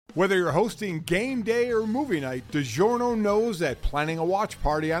Whether you're hosting game day or movie night, DiGiorno knows that planning a watch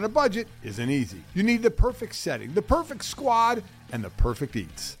party on a budget isn't easy. You need the perfect setting, the perfect squad, and the perfect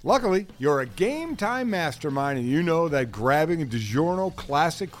eats. Luckily, you're a game time mastermind and you know that grabbing a DiGiorno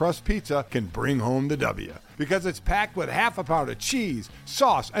classic crust pizza can bring home the W. Because it's packed with half a pound of cheese,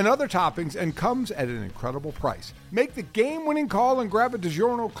 sauce, and other toppings and comes at an incredible price. Make the game-winning call and grab a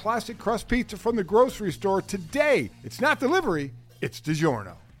DiGiorno classic crust pizza from the grocery store today. It's not delivery, it's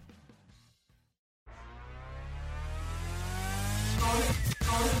DiGiorno.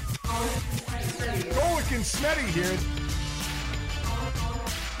 Golic and Smetty here.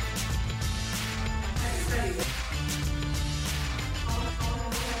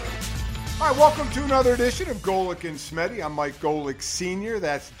 All right, welcome to another edition of Golic and Smetty. I'm Mike Golic Sr.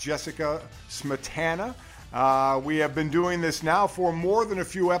 That's Jessica Smetana. We have been doing this now for more than a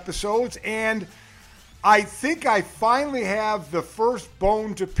few episodes, and I think I finally have the first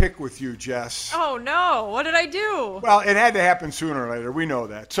bone to pick with you, Jess. Oh, no. What did I do? Well, it had to happen sooner or later. We know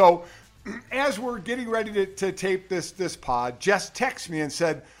that. So as we're getting ready to tape this pod, Jess texted me and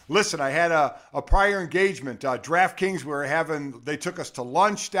said, listen, I had a prior engagement. DraftKings, they took us to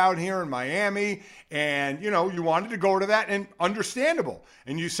lunch down here in Miami, and, you wanted to go to that, and understandable.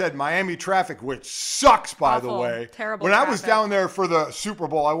 And you said Miami traffic, which sucks, by Awful, the way. terrible When traffic. I was down there for the Super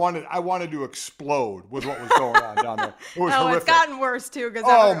Bowl, I wanted to explode with what was going on down there. It was horrific. It's gotten worse, too, because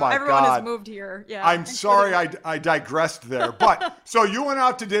everyone has moved here. Yeah, I'm sorry I digressed there. But so you went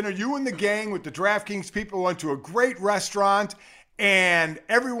out to dinner. You and the gang with the DraftKings people went to a great restaurant, and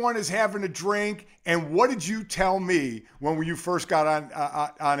everyone is having a drink. And what did you tell me when you first got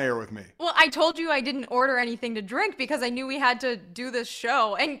on air with me? Well, I told you I didn't order anything to drink because I knew we had to do this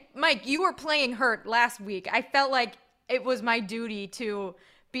show. And Mike, you were playing hurt last week. I felt like it was my duty to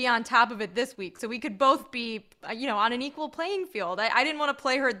be on top of it this week so we could both be, on an equal playing field. I didn't want to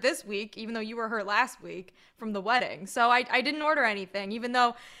play hurt this week, even though you were hurt last week from the wedding. So I didn't order anything, even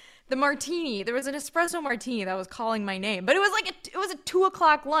though the martini, there was an espresso martini that was calling my name, but it was a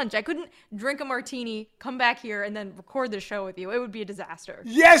 2:00 lunch. I couldn't drink a martini, come back here, and then record the show with you. It would be a disaster.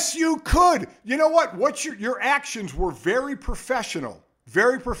 Yes, you could. You know what? Your actions were very professional,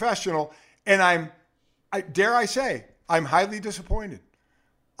 and dare I say, I'm highly disappointed.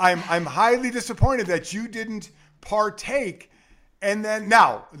 I'm highly disappointed that you didn't partake. And then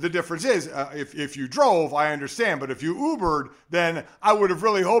now the difference is if you drove, I understand. But if you Ubered, then I would have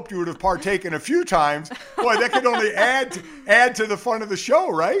really hoped you would have partaken a few times. Boy, that could only add to the fun of the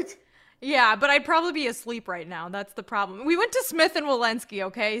show, right? Yeah, but I'd probably be asleep right now. That's the problem. We went to Smith and Walensky,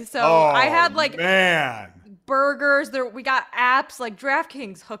 okay? So I had burgers. We got apps like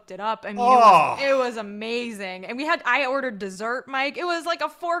DraftKings hooked it up. I mean, it was amazing. And I ordered dessert, Mike. It was like a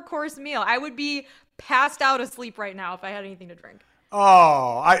 4-course meal. I would be passed out asleep right now if I had anything to drink.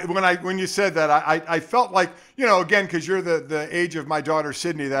 Oh, when you said that, I felt like, again, because you're the age of my daughter,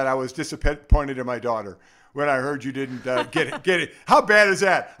 Sydney, that I was disappointed in my daughter when I heard you didn't get it. How bad is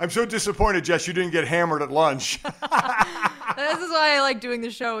that? I'm so disappointed, Jess, you didn't get hammered at lunch. This is why I like doing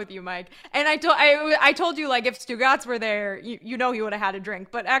the show with you, Mike. And I told you, like, if Stugatz were there, he would have had a drink.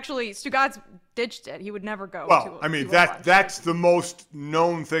 But actually, Stugatz ditched it. He would never go. That's the most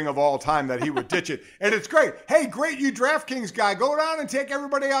known thing of all time, that he would ditch it. And it's great. Hey, great, you DraftKings guy. Go down and take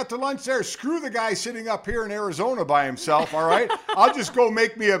everybody out to lunch there. Screw the guy sitting up here in Arizona by himself, all right? I'll just go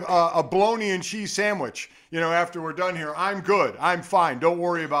make me a bologna and cheese sandwich, after we're done here. I'm good. I'm fine. Don't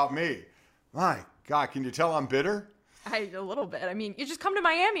worry about me. My God, can you tell I'm bitter? A little bit. I mean, you just come to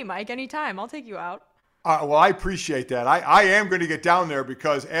Miami, Mike, anytime. I'll take you out. Well, I appreciate that. I am going to get down there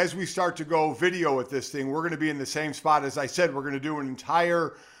because as we start to go video with this thing, we're going to be in the same spot. As I said, we're going to do an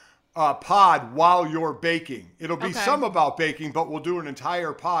entire pod while you're baking. It'll be some about baking, but we'll do an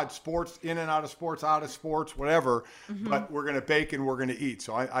entire pod, sports, in and out of sports, whatever. Mm-hmm. But we're going to bake and we're going to eat.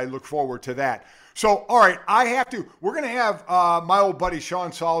 So I look forward to that. So, all right, we're going to have my old buddy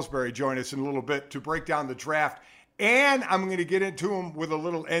Sean Salisbury join us in a little bit to break down the draft. And I'm going to get into him with a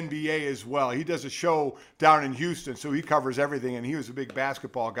little NBA as well. He does a show down in Houston, so he covers everything, and he was a big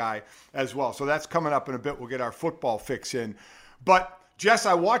basketball guy as well. So that's coming up in a bit. We'll get our football fix in. But, Jess,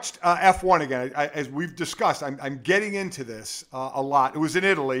 I watched F1 again. As we've discussed, I'm getting into this a lot. It was in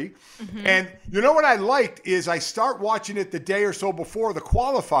Italy. Mm-hmm. And you know what I liked is I start watching it the day or so before the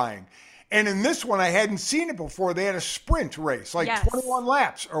qualifying. And in this one, I hadn't seen it before. They had a sprint race, 21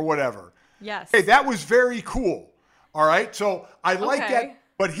 laps or whatever. Yes. Hey, that was very cool. All right, so I like that.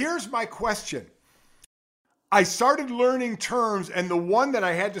 But here's my question. I started learning terms, and the one that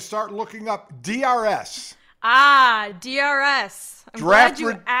I had to start looking up, DRS. DRS. I'm glad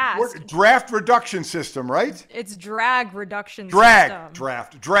you asked. Draft reduction system, right? It's drag reduction system.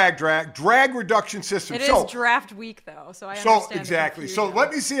 Drag reduction system. It is draft week, though, so I understand. Exactly. So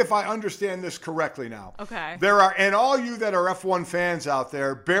let me see if I understand this correctly now. Okay. And all you that are F1 fans out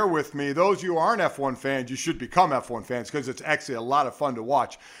there, bear with me. Those of you who aren't F1 fans, you should become F1 fans because it's actually a lot of fun to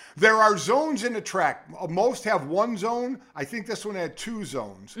watch. There are zones in the track. Most have one zone. I think this one had two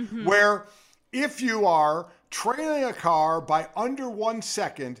zones where if you are trailing a car by under 1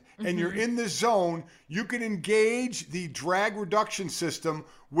 second and you're in this zone, you can engage the drag reduction system,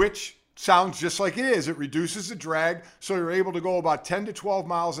 which sounds just like it is. It reduces the drag, so you're able to go about 10 to 12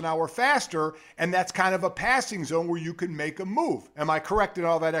 miles an hour faster, and that's kind of a passing zone where you can make a move. Am I correct in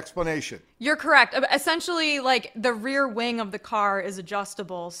all that explanation? You're correct. Essentially, like, the rear wing of the car is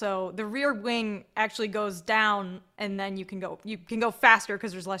adjustable, so the rear wing actually goes down, and then you can go faster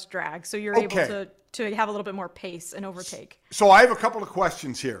because there's less drag, so you're able to have a little bit more pace and overtake. So I have a couple of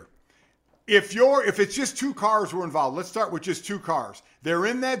questions here. If it's just two cars were involved, let's start with just two cars. They're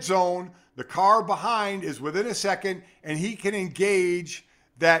in that zone. The car behind is within a second, and he can engage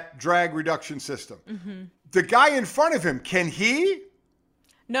that drag reduction system. The guy in front of him, can he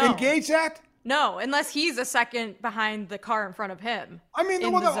engage that? No, unless he's a second behind the car in front of him. I mean,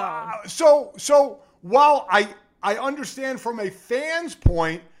 in the zone. So while I understand from a fan's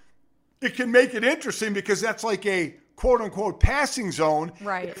point, it can make it interesting because that's like a quote-unquote passing zone.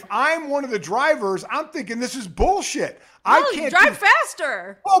 Right. If I'm one of the drivers, I'm thinking this is bullshit. No, I can't drive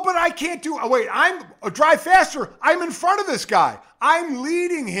faster. Oh, but I can't do. Wait, I'm a drive faster. I'm in front of this guy. I'm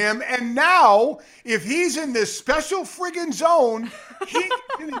leading him, and now if he's in this special friggin' zone, he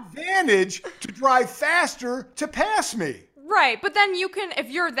has an advantage to drive faster to pass me. Right, but then you can, if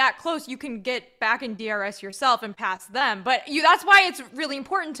you're that close, you can get back in DRS yourself and pass them. But that's why it's really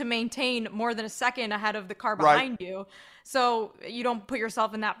important to maintain more than a second ahead of the car behind you, so you don't put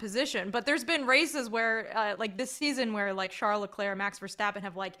yourself in that position. But there's been races where, like this season, where like Charles Leclerc and Max Verstappen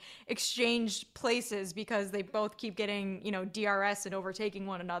have like exchanged places because they both keep getting, DRS and overtaking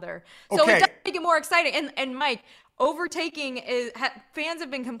one another. So it does make it more exciting. And Mike, overtaking fans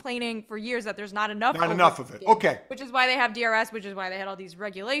have been complaining for years that there's not enough. Not enough of it. Okay. Which is why they have DRS, which is why they had all these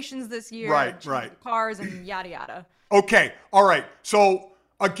regulations this year. Right. Cars and yada yada. Okay. All right. So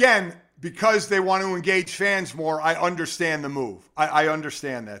again, because they want to engage fans more, I understand the move. I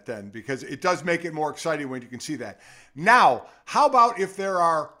understand that then, because it does make it more exciting when you can see that. Now, how about if there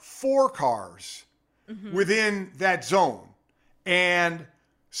are four cars within that zone, and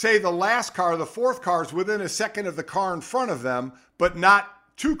say the last car, the fourth car, is within a second of the car in front of them, but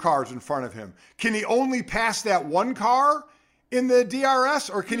not two cars in front of him? Can he only pass that one car in the DRS,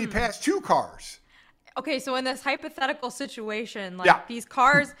 or can he pass two cars? Okay, so in this hypothetical situation, like these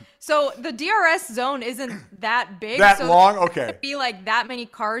cars, so the DRS zone isn't that big. That long? Okay. It'd be like that many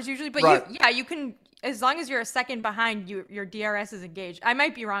cars usually, but you can, as long as you're a second behind, your DRS is engaged. I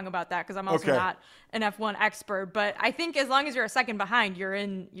might be wrong about that because I'm also not an F1 expert, but I think as long as you're a second behind,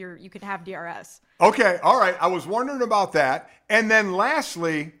 you can have DRS. Okay, all right. I was wondering about that. And then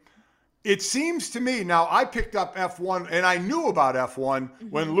lastly, it seems to me, now I picked up F1 and I knew about F1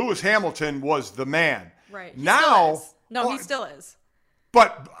 when Lewis Hamilton was the man. Right. He still is.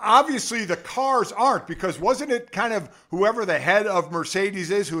 But obviously the cars aren't, because wasn't it kind of whoever the head of Mercedes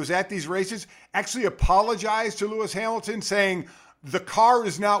is who was at these races actually apologized to Lewis Hamilton saying the car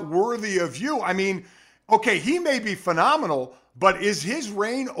is not worthy of you? I mean, okay, he may be phenomenal, but is his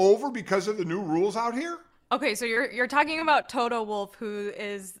reign over because of the new rules out here? Okay, so you're talking about Toto Wolff, who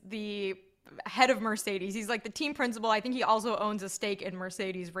is the head of Mercedes. He's like the team principal. I think he also owns a stake in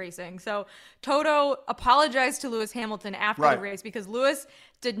Mercedes Racing. So Toto apologized to Lewis Hamilton after the race because Lewis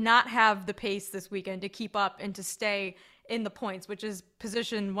did not have the pace this weekend to keep up and to stay in the points, which is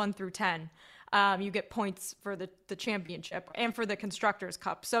position 1 through 10. You get points for the championship and for the Constructors'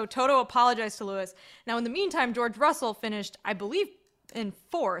 Cup. So Toto apologized to Lewis. Now, in the meantime, George Russell finished, I believe, in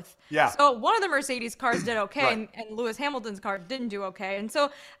fourth. Yeah. So one of the Mercedes cars did okay, and Lewis Hamilton's car didn't do okay. And so,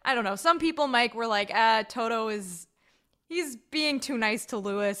 I don't know, some people, Mike, were like, Toto he's being too nice to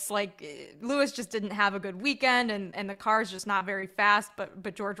Lewis. Like, Lewis just didn't have a good weekend, and the car's just not very fast.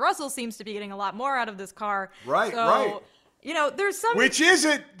 But George Russell seems to be getting a lot more out of this car. Right. There's some. Which is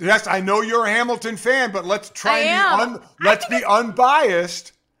it? Yes, I know you're a Hamilton fan, but let's try and be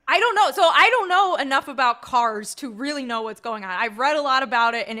unbiased. I don't know. So I don't know enough about cars to really know what's going on. I've read a lot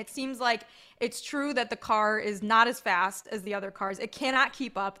about it, and it seems like it's true that the car is not as fast as the other cars. It cannot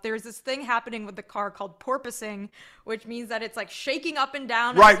keep up. There's this thing happening with the car called porpoising, which means that it's like shaking up and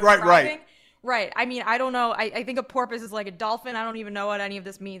down. Right. Right. I mean, I don't know. I think a porpoise is like a dolphin. I don't even know what any of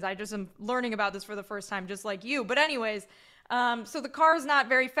this means. I just am learning about this for the first time, just like you. But anyways, so the car is not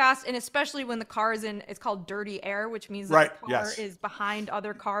very fast, and especially when the car is in, it's called dirty air, which means that the car is behind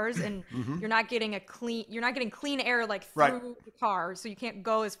other cars, and you're not getting clean air like through the car, so you can't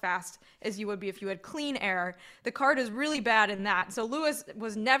go as fast as you would be if you had clean air. The car is really bad in that. So Lewis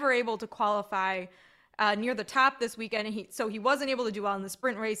was never able to qualify near the top this weekend. So he wasn't able to do well in the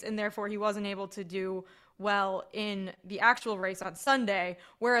sprint race, and therefore he wasn't able to do well in the actual race on Sunday,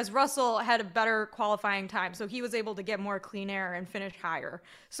 whereas Russell had a better qualifying time. So he was able to get more clean air and finish higher.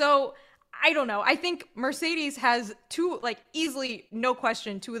 So I don't know. I think Mercedes has easily, no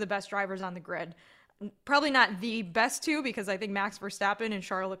question, two of the best drivers on the grid. Probably not the best two, because I think Max Verstappen and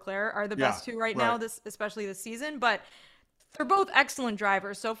Charles Leclerc are the best two right now, especially this season, but they're both excellent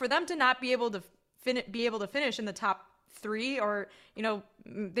drivers. So for them to not be able to finish in the top three, or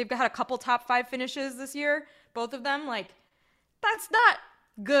they've got a couple top five finishes this year, both of them, that's not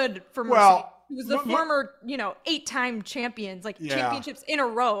good for Mercedes, who was the former 8-time champions, championships in a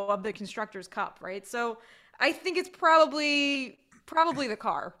row of the Constructors' Cup, right? So I think it's probably the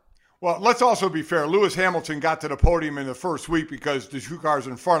car. Well, let's also be fair. Lewis Hamilton got to the podium in the first week because the two cars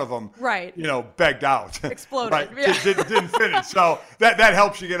in front of him, begged out. Exploded. Right? Yeah. Didn't finish. So that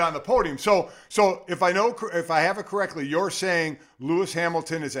helps you get on the podium. So if I have it correctly, you're saying Lewis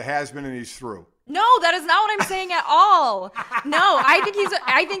Hamilton is a has-been and he's through. No, that is not what I'm saying at all. No,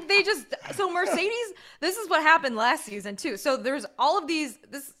 so Mercedes, this is what happened last season too. So there's all of these,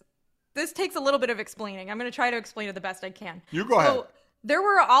 this takes a little bit of explaining. I'm going to try to explain it the best I can. You go ahead. There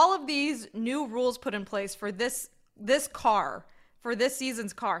were all of these new rules put in place for this car, for this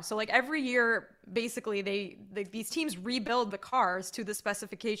season's car. So every year, basically, these teams rebuild the cars to the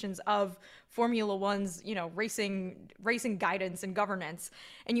specifications of Formula One's, racing guidance and governance.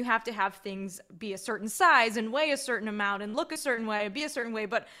 And you have to have things be a certain size and weigh a certain amount and look a certain way, be a certain way.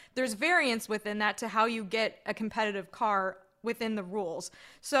 But there's variance within that to how you get a competitive car within the rules.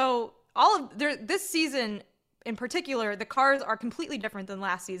 So this season, in particular, the cars are completely different than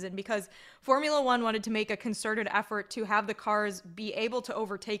last season because Formula One wanted to make a concerted effort to have the cars be able to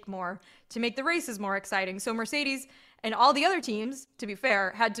overtake more, to make the races more exciting. So Mercedes and all the other teams, to be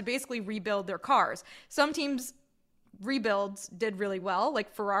fair, had to basically rebuild their cars. Some teams' rebuilds did really well,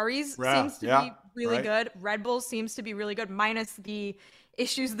 like Ferraris seems to be really good. Red Bull seems to be really good, minus the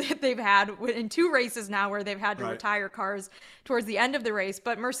issues that they've had in two races now where they've had to retire cars towards the end of the race.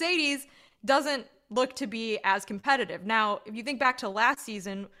 But Mercedes doesn't look to be as competitive. Now, if you think back to last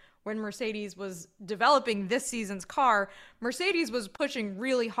season when Mercedes was developing this season's car, Mercedes was pushing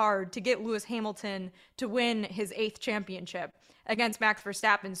really hard to get Lewis Hamilton to win his 8th championship against Max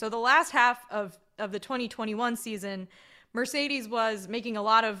Verstappen. So the last half of the 2021 season, Mercedes was making a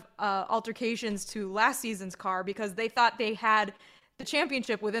lot of altercations to last season's car because they thought they had the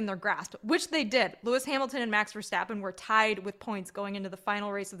championship within their grasp, which they did. Lewis Hamilton and Max Verstappen were tied with points going into the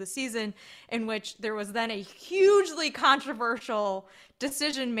final race of the season, in which there was then a hugely controversial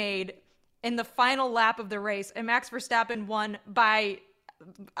decision made in the final lap of the race, and Max Verstappen won by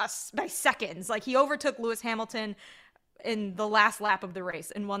seconds. He overtook Lewis Hamilton in the last lap of the race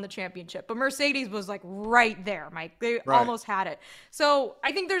and won the championship. But Mercedes was right there, Mike. They almost had it. So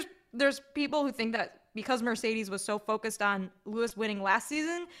I think there's people who think that because Mercedes was so focused on Lewis winning last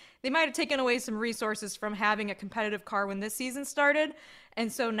season, they might have taken away some resources from having a competitive car when this season started.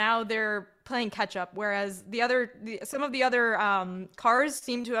 And so now they're playing catch up. Whereas some of the other cars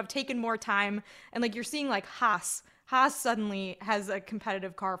seem to have taken more time. And you're seeing Haas. Haas suddenly has a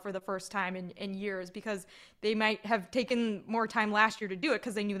competitive car for the first time in years because they might have taken more time last year to do it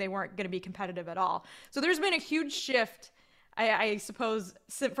because they knew they weren't going to be competitive at all. So there's been a huge shift, I suppose,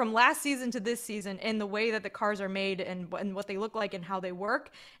 from last season to this season in the way that the cars are made and what they look like and how they work,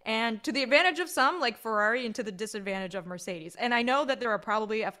 and to the advantage of some like Ferrari and to the disadvantage of Mercedes. And I know that there are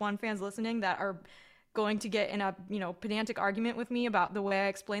probably F1 fans listening that are going to get in a pedantic argument with me about the way I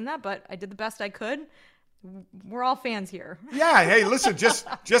explained that, but I did the best I could. We're all fans here. Yeah. Hey, listen, just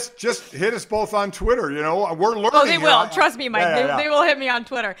hit us both on Twitter. We're learning. Oh, they will. Trust me, Mike. They will hit me on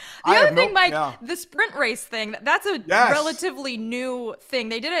Twitter. The other thing, Mike, the sprint race thing, that's a relatively new thing.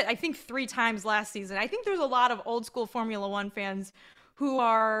 They did it, I think, 3 times last season. I think there's a lot of old school Formula One fans who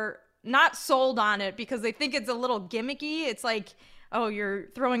are not sold on it because they think it's a little gimmicky. It's oh, you're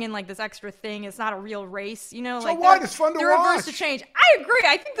throwing in this extra thing. It's not a real race, So what? It's fun to watch. They're averse to change. I agree.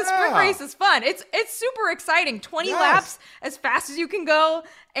 I think the sprint race is fun. It's super exciting. 20 laps as fast as you can go,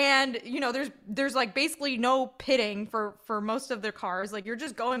 and there's basically no pitting for most of their cars. You're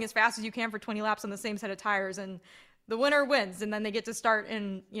just going as fast as you can for 20 laps on the same set of tires, and the winner wins, and then they get to start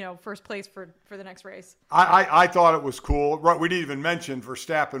in, first place for the next race. I thought it was cool. Right, we didn't even mention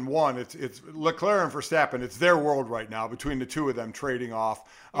Verstappen won. It's Leclerc and Verstappen. It's their world right now between the two of them trading off.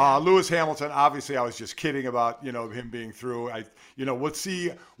 Yeah. Lewis Hamilton, obviously, I was just kidding about him being through. We'll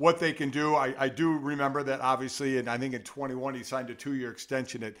see what they can do. I do remember that, obviously, and I think in 21 he signed a 2-year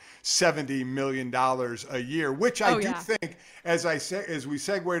extension at $70 million a year, which I do think, as we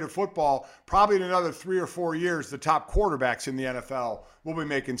segue to football, probably in another 3 or 4 years, the top quarterbacks in the NFL will be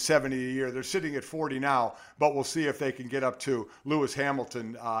making 70 a year. They're sitting at 40 now, but we'll see if they can get up to Lewis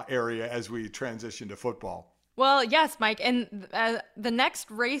Hamilton area as we transition to football. Well, yes, Mike, and the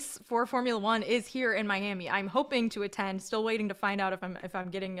next race for Formula One is here in Miami. I'm hoping to attend. Still waiting to find out if I'm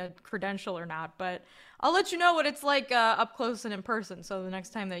getting a credential or not, but I'll let you know what it's like up close and in person. So the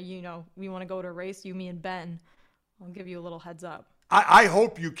next time that we want to go to a race, you, me, and Ben, I'll give you a little heads up. I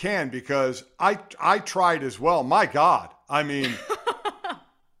hope you can, because I tried as well. My God, I mean.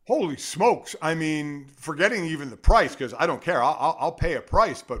 Holy smokes. I mean, forgetting even the price, because I don't care. I'll pay a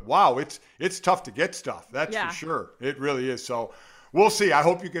price, but wow, it's tough to get stuff. That's for sure. It really is. So we'll see. I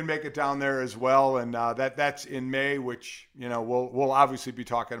hope you can make it down there as well. And that's in May, which, we'll obviously be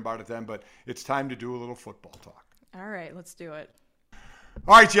talking about it then, but it's time to do a little football talk. All right, let's do it.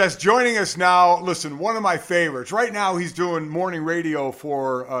 All right, Jess, joining us now. Listen, one of my favorites. Right now, he's doing morning radio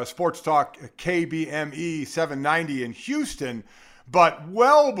for Sports Talk KBME 790 in Houston. But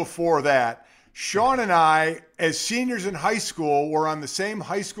well before that, Sean and I, as seniors in high school, were on the same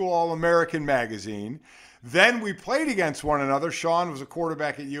High School All-American magazine. Then we played against one another. Sean was a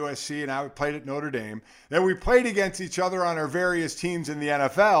quarterback at USC, and I played at Notre Dame. Then we played against each other on our various teams in the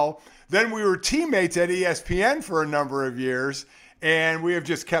NFL. Then we were teammates at ESPN for a number of years, and we have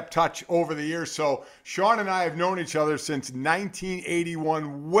just kept touch over the years. So Sean and I have known each other since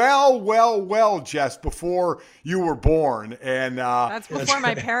 1981. Well, Jess, before you were born. And that's before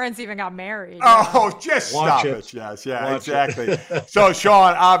my parents even got married. Oh, just stop it, Jess. Yeah, exactly. So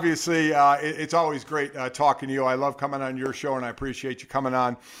Sean, obviously, it's always great talking to you. I love coming on your show, and I appreciate you coming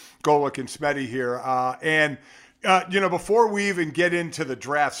on Golick and Smetty here. Before we even get into the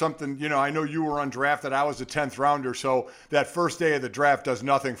draft, something, I know you were undrafted. I was a 10th rounder. So that first day of the draft does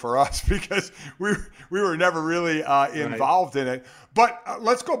nothing for us because we were never really involved in it. But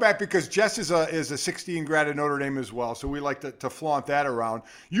let's go back, because Jess is a 16 grad at Notre Dame as well. So we like to flaunt that around.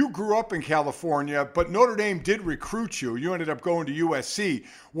 You grew up in California, but Notre Dame did recruit you. You ended up going to USC.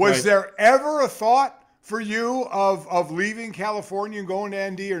 Was there ever a thought for you of leaving California and going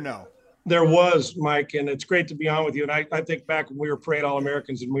to ND, or no? There was, Mike, and it's great to be on with you. And I think back when we were parade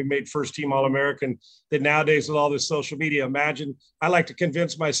All-Americans and we made first team All-American, that nowadays with all this social media, imagine, I like to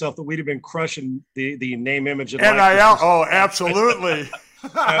convince myself that we'd have been crushing the name, image, and NIL. Oh, absolutely.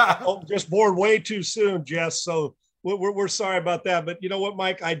 Just bored way too soon, Jess. So we're sorry about that. But you know what,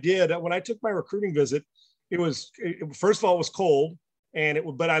 Mike, I did. When I took my recruiting visit, first of all, it was cold,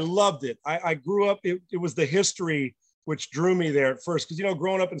 but I loved it. I grew up, it was the history which drew me there at first. Because,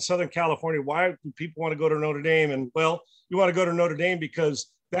 growing up in Southern California, why do people want to go to Notre Dame? And, well, you want to go to Notre Dame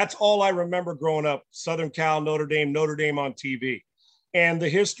because that's all I remember growing up, Southern Cal, Notre Dame on TV. And the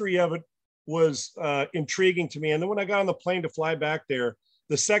history of it was intriguing to me. And then when I got on the plane to fly back there,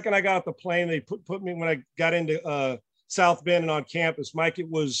 the second I got off the plane, they put me, when I got into South Bend and on campus, Mike, it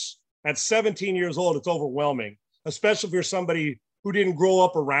was at 17 years old, it's overwhelming, especially if you're somebody who didn't grow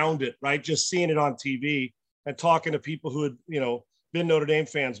up around it, right? Just seeing it on TV and talking to people who had, been Notre Dame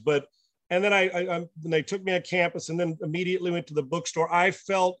fans. And then they took me on campus and then immediately went to the bookstore. I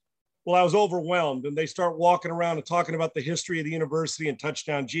felt, I was overwhelmed. And they start walking around and talking about the history of the university and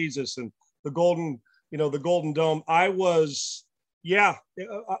Touchdown Jesus and the Golden Dome. I'll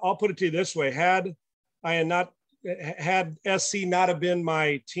put it to you this way. Had SC not have been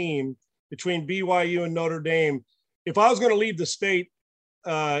my team between BYU and Notre Dame, if I was going to leave the state,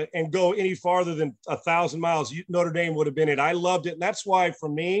 and go any farther than 1,000 miles, Notre Dame would have been it. I loved it. And that's why, for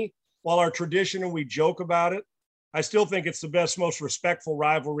me, while our tradition and we joke about it, I still think it's the best, most respectful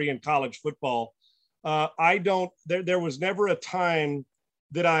rivalry in college football. There was never a time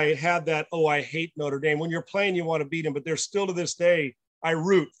that I had that, I hate Notre Dame. When you're playing, you want to beat them, but there's still to this day, I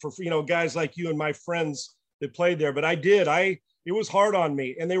root for, guys like you and my friends that played there. But I did. It was hard on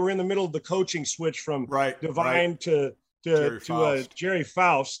me. And they were in the middle of the coaching switch from Divine to Jerry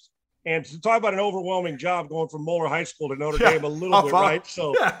Faust, and to talk about an overwhelming job going from Moeller High School to Notre Dame a little bit, right?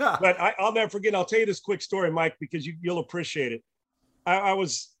 So, but I'll never forget. I'll tell you this quick story, Mike, because you'll appreciate it. I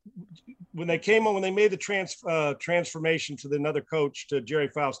was, when they made the transformation to another coach, to Jerry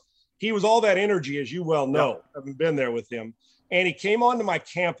Faust, he was all that energy, as you well know. I've been there with him, and he came onto my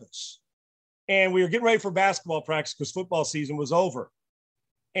campus, And we were getting ready for basketball practice because football season was over.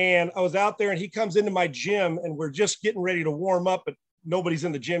 And I was out there and he comes into my gym and we're just getting ready to warm up, but nobody's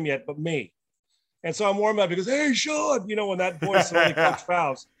in the gym yet but me. And so I'm warming up. He goes, "Hey, Sean," when that voice only Coach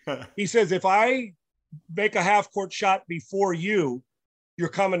Fouls. He says, "If I make a half court shot before you're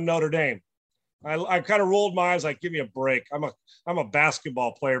coming to Notre Dame." I kind of rolled my eyes like, "Give me a break. I'm a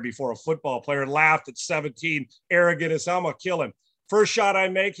basketball player before a football player." Laughed at 17, arrogant as I'm going to kill him. First shot I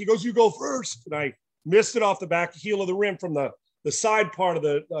make, he goes, "You go first." And I missed it off the back heel of the rim from the side part of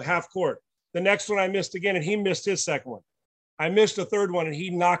the half court. The next one I missed again, and he missed his second one. I missed a third one, and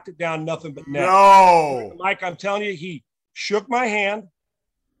he knocked it down nothing but net. No. Mike, I'm telling you, he shook my hand,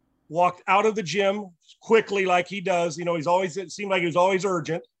 walked out of the gym quickly like he does. It seemed like he was always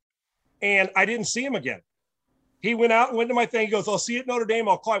urgent. And I didn't see him again. He went out and went to my thing. He goes, "I'll see you at Notre Dame.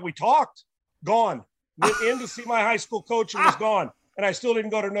 I'll call you." We talked. Gone. Went in to see my high school coach and was gone. And I still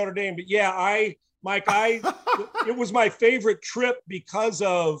didn't go to Notre Dame. But yeah, it was my favorite trip because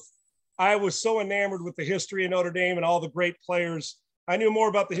I was so enamored with the history of Notre Dame and all the great players. I knew more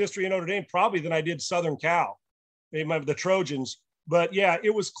about the history of Notre Dame probably than I did Southern Cal, the Trojans. But yeah, it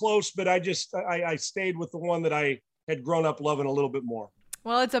was close, but I stayed with the one that I had grown up loving a little bit more.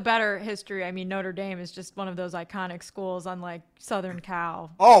 Well, it's a better history. I mean, Notre Dame is just one of those iconic schools, unlike Southern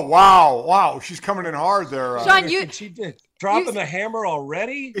Cal. Oh, wow. She's coming in hard there. Sean, she did. Dropping the hammer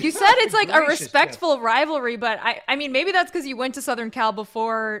already? You said it's like a respectful rivalry, but I mean, maybe that's because you went to Southern Cal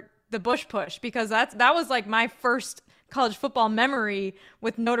before the Bush Push, because that was like my first college football memory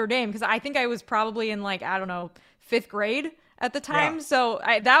with Notre Dame, because I think I was probably in like, I don't know, 5th grade at the time. Yeah. So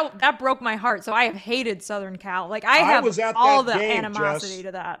that broke my heart. So I have hated Southern Cal. Like I have all the animosity Jess,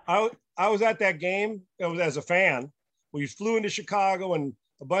 to that. I was at that game as a fan. We flew into Chicago and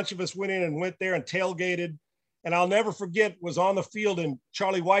a bunch of us went in and went there and tailgated. And I'll never forget, was on the field and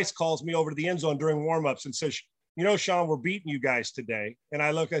Charlie Weiss calls me over to the end zone during warmups and says, "Sean, we're beating you guys today." And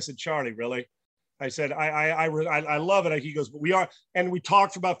I said, "Charlie, really?" I said, I love it. He goes, "But we are." And we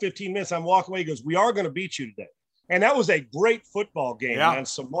talked for about 15 minutes. I'm walking away. He goes, "We are going to beat you today." And that was a great football game, man.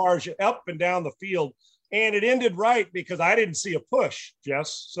 Some margin up and down the field. And it ended right because I didn't see a push,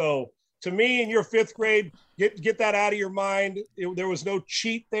 Jess. So to me, in your 5th grade, get that out of your mind. There was no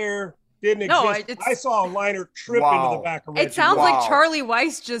cheat there. Didn't exist. I saw a liner trip into the back of Reggie. It sounds like Charlie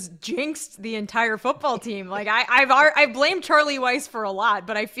Weiss just jinxed the entire football team. Like I blame Charlie Weiss for a lot,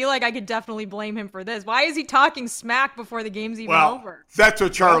 but I feel like I could definitely blame him for this. Why is he talking smack before the game's even over? That's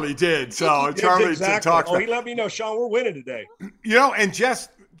what Charlie did. So Charlie talks. Oh, he let me know, "Sean, we're winning today." And Jess,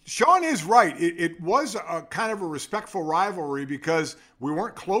 Sean is right. It was a kind of a respectful rivalry because we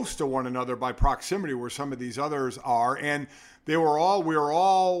weren't close to one another by proximity where some of these others are, and we were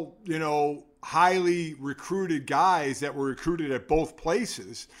all, highly recruited guys that were recruited at both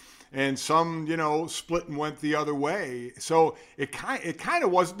places, and some, split and went the other way. So it kind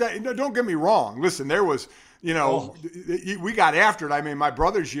of was. Don't get me wrong. Listen, there was, we got after it. I mean, my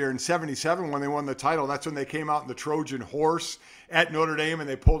brother's year in '77 when they won the title, that's when they came out in the Trojan horse at Notre Dame and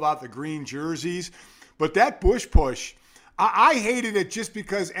they pulled out the green jerseys. But that Bush Push, I hated it just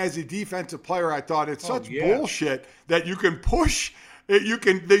because as a defensive player, I thought it's such bullshit that you can push, you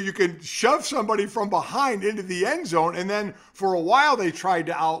can shove somebody from behind into the end zone. And then for a while they tried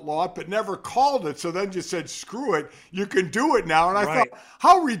to outlaw it, but never called it. So then just said, "Screw it. You can do it now." And I thought,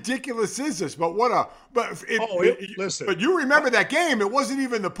 how ridiculous is this? But listen, but you remember that game. It wasn't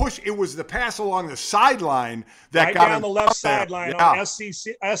even the push. It was the pass along the sideline that got down the left sideline on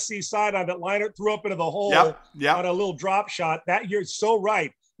SC sideline that liner threw up into the hole on a little drop shot. That you're so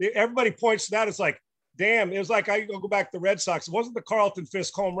right. Everybody points to that. It's like, damn, it was like, I go back to the Red Sox. It wasn't the Carlton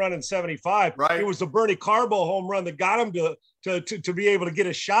Fisk home run in '75. Right. It was the Bernie Carbo home run that got him to be able to get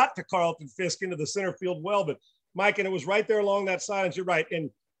a shot to Carlton Fisk into the center field well. But Mike, and it was right there along that side. You're right. And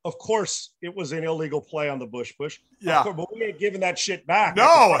of course, it was an illegal play on the Bush Push. Yeah. But we ain't giving that shit back.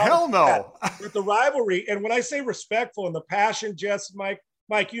 No, hell no. With the rivalry, and when I say respectful and the passion, Jess,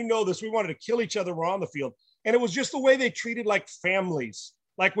 Mike, you know this. We wanted to kill each other. We're on the field. And it was just the way they treated like families.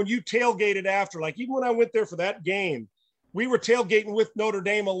 Like when you tailgated after, like even when I went there for that game, we were tailgating with Notre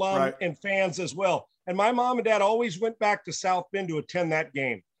Dame alum and fans as well. And my mom and dad always went back to South Bend to attend that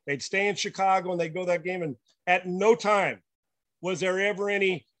game. They'd stay in Chicago and they'd go to that game. And at no time was there ever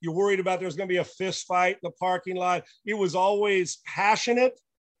you're worried about there's going to be a fist fight in the parking lot. It was always passionate,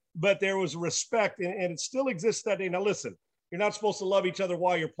 but there was respect, and it still exists that day. Now, listen, you're not supposed to love each other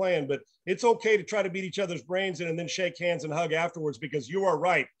while you're playing, but it's okay to try to beat each other's brains in and then shake hands and hug afterwards, because you are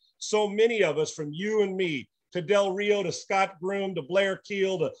right. So many of us, from you and me to Del Rio to Scott Groom to Blair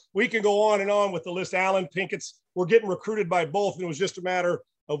Keel we can go on and on with the list. Alan Pinkett's, we're getting recruited by both, and it was just a matter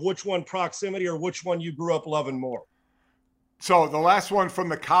of which one proximity or which one you grew up loving more? So the last one from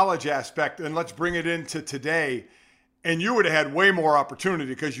the college aspect, and let's bring it into today. And you would have had way more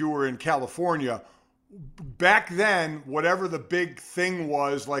opportunity because you were in California. Back then, whatever the big thing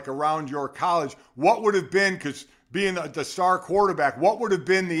was, like around your college, what would have been, because being the star quarterback, what would have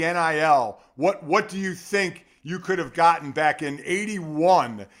been the NIL? What do you think you could have gotten back in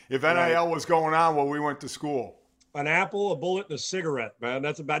 81 if NIL was going on while we went to school? An apple, a bullet, and a cigarette, man.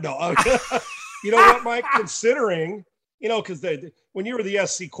 That's about no. You know what, Mike? Considering, because when you were the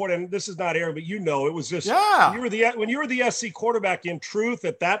SC quarterback, and this is not air, but it was just when you were the SC quarterback. In truth,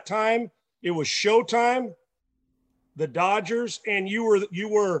 at that time, it was Showtime, the Dodgers, and you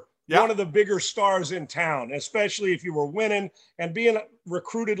were one of the bigger stars in town, especially if you were winning and being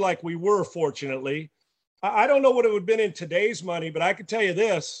recruited like we were. Fortunately, I don't know what it would have been in today's money, but I can tell you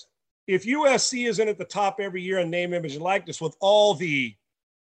this: if USC isn't at the top every year in name, image, and likeness, with all the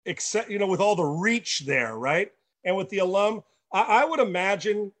with all the reach there, right? And with the alum, I would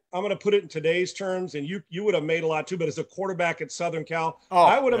imagine, I'm going to put it in today's terms, and you would have made a lot too, but as a quarterback at Southern Cal,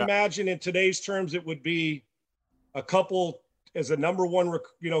 I would imagine in today's terms, it would be a couple as a number one,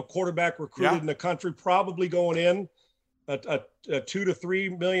 quarterback recruited in the country, probably going in a $2 to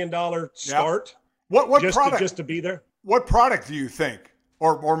 $3 million start. What product? Just to be there. What product do you think?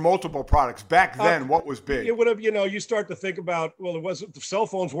 Or multiple products back then? What was big? It would have, you start to think about, well, it wasn't, the cell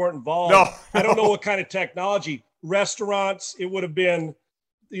phones weren't involved. No. I don't know what kind of technology. Restaurants, it would have been,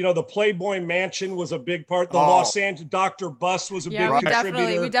 the Playboy Mansion was a big part. The Los Angeles Dr. Bus was a big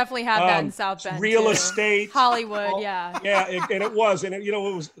contributor. We definitely had that in South Bend. Real estate, Hollywood, and it was, and it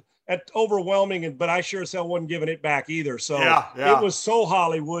was overwhelming. But I sure as hell wasn't giving it back either. So it was so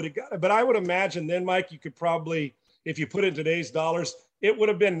Hollywood. But I would imagine then, Mike, you could probably, if you put it in today's dollars, it would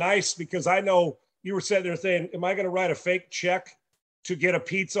have been nice, because I know you were sitting there saying, am I going to write a fake check to get a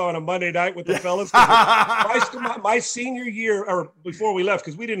pizza on a Monday night with the fellas? My senior year, or before we left,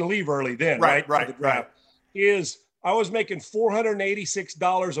 because we didn't leave early then, right? For the draft, is I was making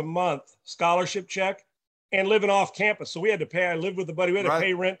 $486 a month scholarship check and living off campus. So we had to pay. I lived with a buddy. We had to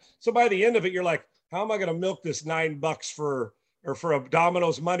pay rent. So by the end of it, you're like, how am I going to milk this $9 for a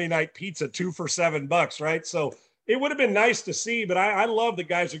Domino's Monday night pizza, 2 for $7, right? So it would have been nice to see, but I love that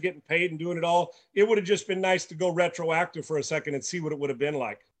guys are getting paid and doing it all. It would have just been nice to go retroactive for a second and see what it would have been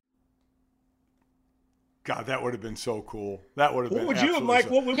like. God, that would have been so cool. That would have been. What would you have, Mike?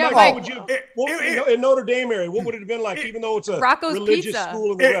 What would you in Notre Dame area? What would it have been like? Even though it's a Rocco's religious Pizza.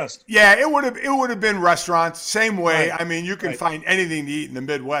 School and the rest. Yeah, it would have been restaurants. Same way. Right. I mean, you can find anything to eat in the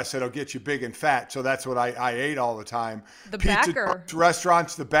Midwest that'll get you big and fat. So that's what I ate all the time. The Pizza Backer.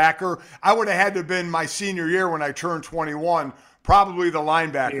 Restaurants, the Backer. I would have had to have been my senior year when I turned 21. Probably the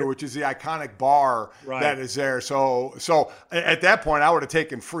Linebacker, which is the iconic bar that is there. So at that point, I would have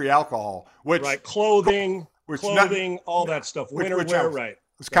taken free alcohol, which clothing, all that stuff. Winter wear, right?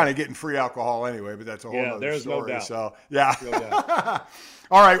 It's kind of getting free alcohol anyway, but that's a whole other there's story. No doubt. So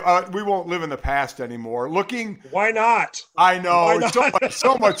all right, we won't live in the past anymore. Why not? I know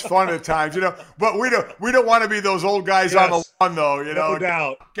so much fun at times, but we don't want to be those old guys on the lawn, though. No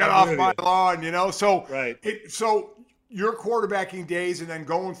doubt. Get off my lawn, So right. Your quarterbacking days and then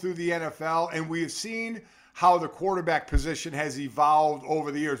going through the NFL, and we have seen how the quarterback position has evolved over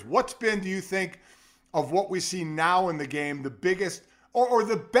the years. What's been, do you think, of what we see now in the game, the biggest or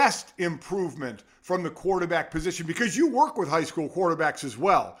the best improvement from the quarterback position? Because you work with high school quarterbacks as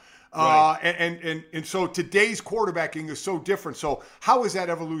well. Right. And so today's quarterbacking is so different. So how does that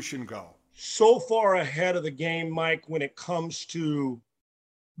evolution go? So far ahead of the game, Mike, when it comes to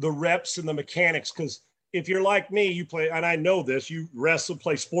the reps and the mechanics, because if you're like me, you play, and I know this, you wrestle,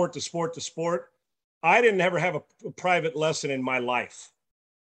 play sport to sport to sport. I didn't ever have a private lesson in my life.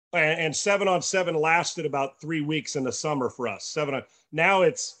 And 7-on-7 lasted about 3 weeks in the summer for us. Now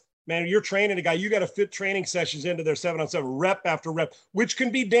it's, man, you're training a guy, you got to fit training sessions into their 7-on-7, rep after rep, which can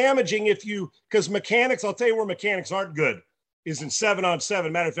be damaging because mechanics, I'll tell you where mechanics aren't good, is in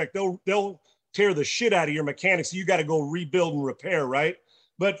 7-on-7. Matter of fact, they'll tear the shit out of your mechanics. You got to go rebuild and repair, right?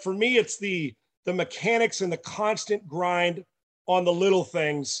 But for me, it's the mechanics and the constant grind on the little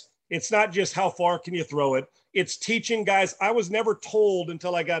things. It's not just how far can you throw it. It's teaching guys. I was never told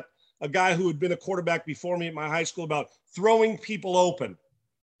until I got a guy who had been a quarterback before me at my high school about throwing people open.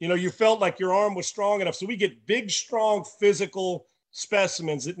 You felt like your arm was strong enough. So we get big, strong, physical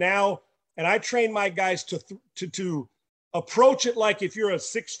specimens that now, and I train my guys to approach it like if you're a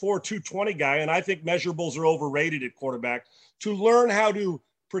 6'4", 220 guy, and I think measurables are overrated at quarterback, to learn how to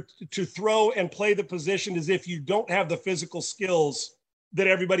throw and play the position as if you don't have the physical skills that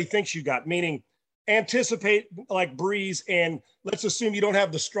everybody thinks you got, meaning, anticipate like Breeze, and let's assume you don't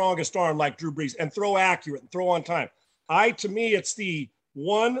have the strongest arm like Drew Brees, and throw accurate and throw on time. To me, it's the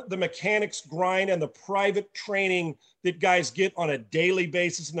mechanics grind and the private training that guys get on a daily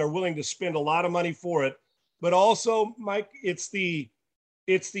basis, and they're willing to spend a lot of money for it. But also, Mike, it's the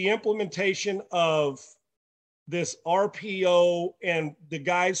implementation of this RPO and the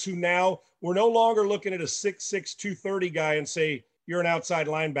guys who now we're no longer looking at a 6'6", 230 guy and say, you're an outside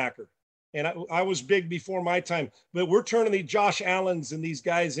linebacker. And I was big before my time, but we're turning the Josh Allens and these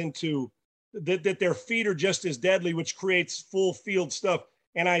guys into that their feet are just as deadly, which creates full field stuff.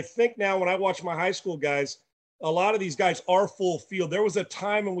 And I think now when I watch my high school guys, a lot of these guys are full field. There was a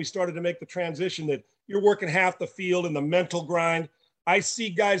time when we started to make the transition that you're working half the field and the mental grind. I see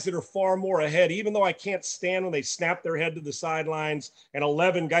guys that are far more ahead, even though I can't stand when they snap their head to the sidelines, and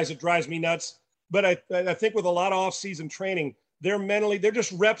 11 guys, it drives me nuts. But I think with a lot of off-season training, they're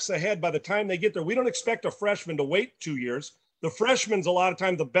just reps ahead by the time they get there. We don't expect a freshman to wait 2 years. The freshman's a lot of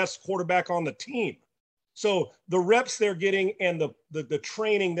time the best quarterback on the team. So the reps they're getting and the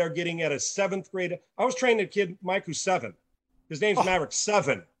training they're getting at a 7th grade. I was training a kid, Mike, who's 7. His name's Maverick,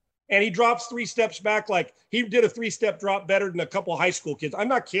 7. And he drops 3 steps back. Like he did a 3-step drop better than a couple of high school kids. I'm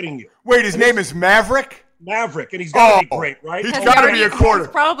not kidding you. Wait, his name is Maverick? Maverick, and he's got to be great, right? He's got to be a quarter.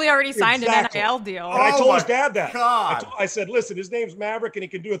 He's probably already signed an NIL deal. And I told his dad that. God. I said, listen, his name's Maverick, and he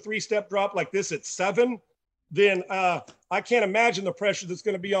can do a 3-step drop like this at 7. Then I can't imagine the pressure that's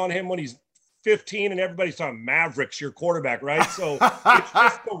going to be on him when he's 15 and everybody's talking Maverick's your quarterback, right? So it's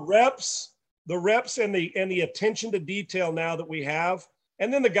just the reps and the attention to detail now that we have.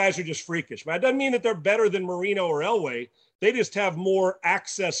 And then the guys are just freakish. But it doesn't mean that they're better than Marino or Elway. They just have more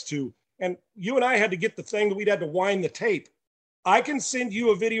access to. And you and I had to get the thing that we'd had to wind the tape. I can send you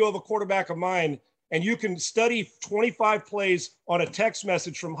a video of a quarterback of mine, and you can study 25 plays on a text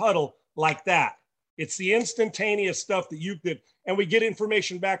message from Huddle like that. It's the instantaneous stuff that you could, and we get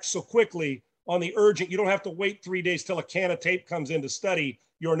information back so quickly on the urgent. You don't have to wait 3 days till a can of tape comes in to study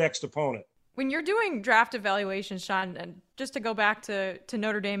your next opponent. When you're doing draft evaluations, Sean, and just to go back to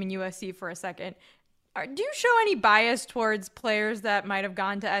Notre Dame and USC for a second, do you show any bias towards players that might have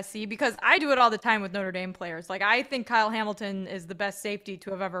gone to SC? Because I do it all the time with Notre Dame players. Like, I think Kyle Hamilton is the best safety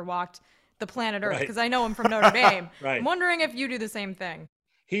to have ever walked the planet Earth because I know him from Notre Dame. Right. I'm wondering if you do the same thing.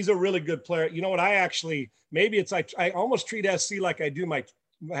 He's a really good player. You know what? Maybe it's like I almost treat SC like I did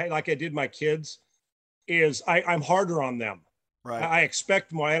my kids. I'm harder on them. Right. I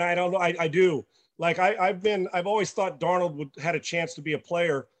expect more, and I don't know. I do. Like I've always thought Darnold had a chance to be a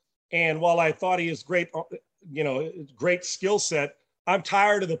player, and while I thought he is great, great skill set, I'm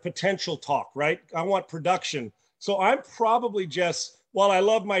tired of the potential talk. Right? I want production. So I'm probably just, while I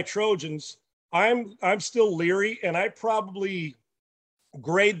love my Trojans, I'm still leery, and I probably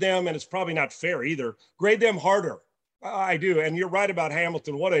grade them, and it's probably not fair either. Grade them harder. I do, and you're right about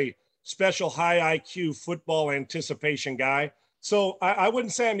Hamilton. What a special high IQ football anticipation guy. So I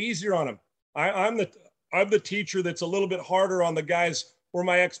wouldn't say I'm easier on him. I'm the teacher that's a little bit harder on the guys where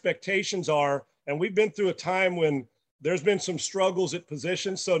my expectations are. And we've been through a time when there's been some struggles at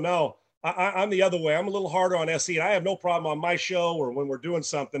positions. So no, I'm the other way. I'm a little harder on SC. And I have no problem on my show or when we're doing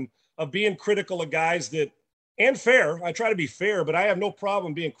something of being critical of guys that, and fair. I try to be fair, but I have no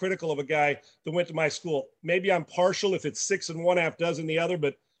problem being critical of a guy that went to my school. Maybe I'm partial if it's 6 and 1/2 dozen the other,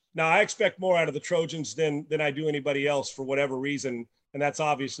 but now, I expect more out of the Trojans than I do anybody else for whatever reason, and that's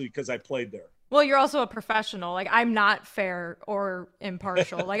obviously because I played there. Well, you're also a professional. Like, I'm not fair or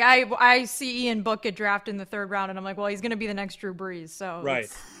impartial. Like, I see Ian Book get drafted in the 3rd round, and I'm like, well, he's going to be the next Drew Brees. So right.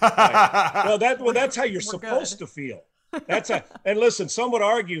 Well, that's how you're supposed to feel. And listen, some would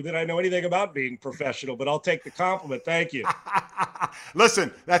argue that I know anything about being professional, but I'll take the compliment. Thank you.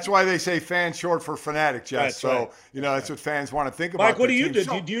 Listen, that's why they say fan short for fanatic, Jess. That's so, right. That's what fans want to think about. Mike, what do you do?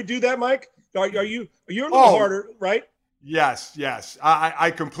 Do you do that, Mike? You're a little harder, right? Yes. I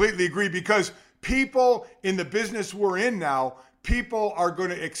completely agree because people in the business we're in now, people are going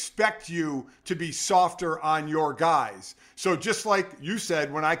to expect you to be softer on your guys. So just like you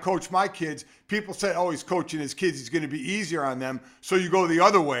said, when I coach my kids, people say, oh, he's coaching his kids, he's going to be easier on them. So you go the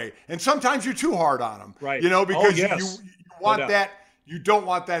other way. And sometimes you're too hard on them, right? Because you want that. You don't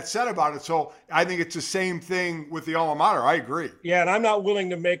want that said about it. So I think it's the same thing with the alma mater. I agree. Yeah. And I'm not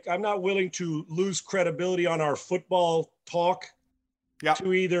willing to lose credibility on our football talk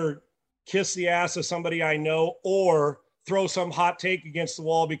to either kiss the ass of somebody I know or throw some hot take against the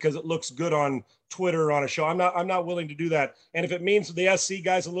wall because it looks good on Twitter on a show. I'm not willing to do that. And if it means the SC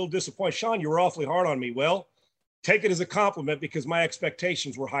guy's a little disappointed, Sean, you were awfully hard on me. Well, take it as a compliment because my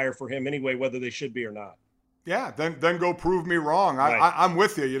expectations were higher for him anyway, whether they should be or not. Yeah, then go prove me wrong. Right. I'm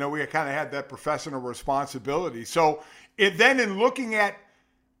with you. You know, we kind of had that professional responsibility. So then in looking at,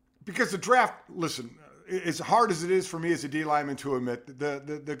 because the draft, listen, as hard as it is for me as a D lineman to admit,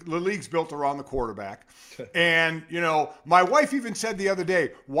 the league's built around the quarterback. And, you know, my wife even said the other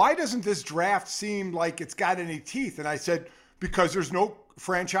day, why doesn't this draft seem like it's got any teeth? And I said, because there's no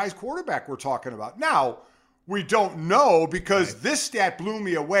franchise quarterback we're talking about. Now, we don't know, because this stat blew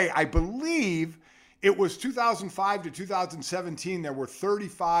me away. I believe it was 2005 to 2017. There were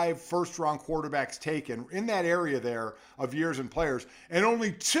 35 first-round quarterbacks taken in that area there of years and players, and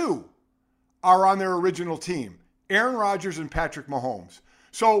only 2 are on their original team, Aaron Rodgers and Patrick Mahomes.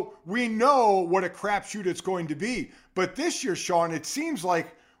 So we know what a crapshoot it's going to be. But this year, Sean, it seems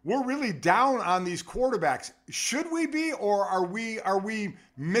like we're really down on these quarterbacks. Should we be, or are we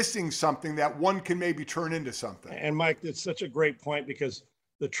missing something that one can maybe turn into something? And Mike, it's such a great point, because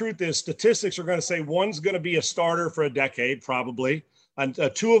the truth is statistics are going to say one's going to be a starter for a decade, probably. And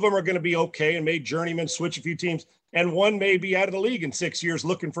 2 of them are going to be okay and may journeyman, switch a few teams. And one may be out of the league in 6 years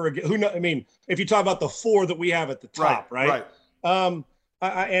looking for who knows? I mean, if you talk about the 4 that we have at the top, right?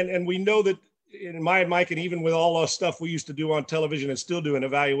 And we know that in Mike, and even with all our stuff we used to do on television and still do an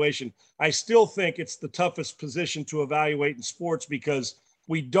evaluation, I still think it's the toughest position to evaluate in sports, because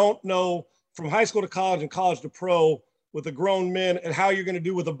we don't know from high school to college and college to pro with the grown men and how you're going to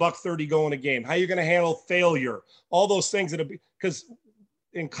do with a $130 going a game, how you're going to handle failure, all those things because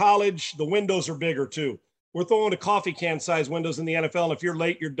in college, the windows are bigger too. We're throwing a coffee can size windows in the NFL. And if you're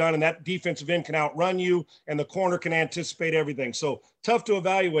late, you're done. And that defensive end can outrun you and the corner can anticipate everything. So tough to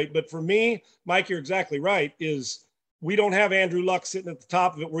evaluate. But for me, Mike, you're exactly right, is we don't have Andrew Luck sitting at the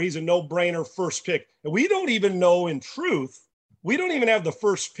top of it where he's a no-brainer first pick. And we don't even know, in truth, we don't even have the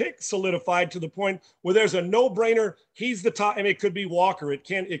first pick solidified to the point where there's a no-brainer. He's the top. I mean, it could be Walker.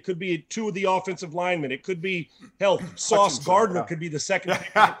 It could be 2 of the offensive linemen. It could be Sauce Gardner could be the second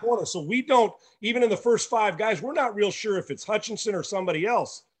pick in the corner. So we don't, even in the first 5 guys, we're not real sure if it's Hutchinson or somebody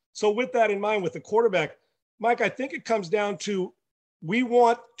else. So with that in mind, with the quarterback, Mike, I think it comes down to, we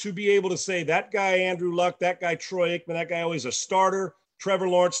want to be able to say that guy, Andrew Luck, that guy, Troy Aikman, that guy always a starter. Trevor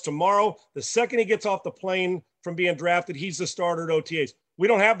Lawrence tomorrow, the second he gets off the plane from being drafted, he's the starter at OTAs. We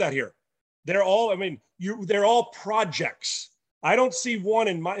don't have that here. They're all, they're all projects. I don't see one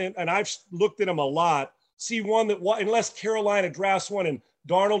and I've looked at them a lot, see one that, unless Carolina drafts one and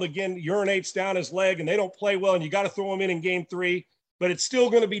Darnold again urinates down his leg and they don't play well and you got to throw him in game 3, but it's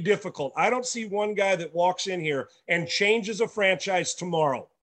still going to be difficult. I don't see one guy that walks in here and changes a franchise tomorrow.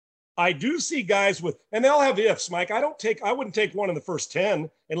 I do see guys and they all have ifs, Mike. I wouldn't take one in the first 10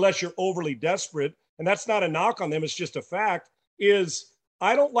 unless you're overly desperate. And that's not a knock on them. It's just a fact, is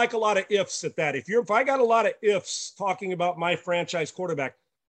I don't like a lot of ifs at that. If I got a lot of ifs talking about my franchise quarterback,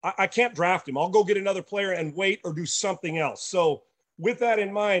 I can't draft him. I'll go get another player and wait or do something else. So with that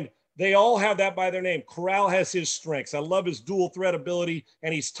in mind, they all have that by their name. Corral has his strengths. I love his dual threat ability,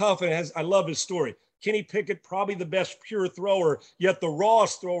 and he's tough, and I love his story. Kenny Pickett, probably the best pure thrower, yet the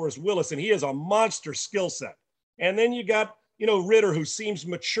rawest thrower is Willis, and he has a monster skill set. And then you got, Ritter, who seems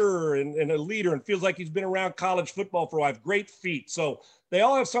mature and a leader and feels like he's been around college football for a while, great feet. So they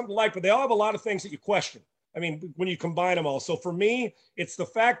all have something to like, but they all have a lot of things that you question. I mean, when you combine them all. So for me, it's the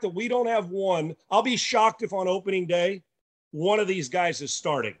fact that we don't have one. I'll be shocked if on opening day, one of these guys is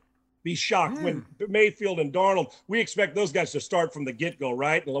starting. Be shocked when Mayfield and Darnold, we expect those guys to start from the get-go,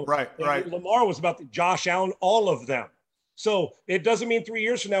 right? Right. Lamar was about Josh Allen, all of them. So it doesn't mean 3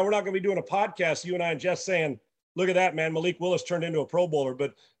 years from now, we're not going to be doing a podcast, you and I and Jess, saying, look at that, man, Malik Willis turned into a Pro Bowler.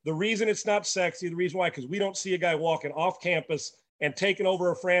 But the reason it's not sexy, the reason why, because we don't see a guy walking off campus and taking over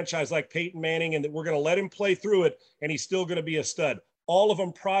a franchise like Peyton Manning, and that we're going to let him play through it, and he's still going to be a stud. All of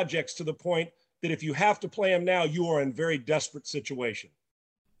them projects, to the point that if you have to play him now, you are in a very desperate situation.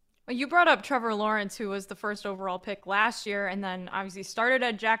 Well, you brought up Trevor Lawrence, who was the first overall pick last year, and then obviously started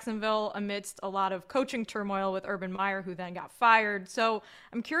at Jacksonville amidst a lot of coaching turmoil with Urban Meyer, who then got fired. So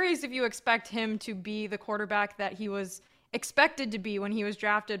I'm curious if you expect him to be the quarterback that he was expected to be when he was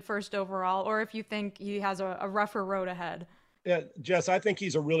drafted first overall, or if you think he has a rougher road ahead. Yeah, Jess, I think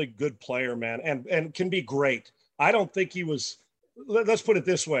he's a really good player, man, and can be great. I don't think he was, let's put it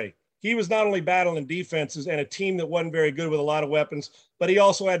this way. He was not only battling defenses and a team that wasn't very good with a lot of weapons, but he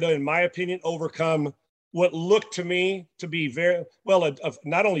also had to, in my opinion, overcome what looked to me to be very,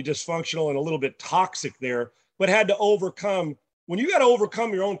 not only dysfunctional and a little bit toxic there, but had to overcome. When you got to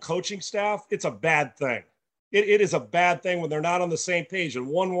overcome your own coaching staff, it's a bad thing. It is a bad thing when they're not on the same page and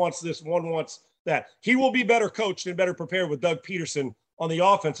one wants this, one wants that. He will be better coached and better prepared with Doug Peterson on the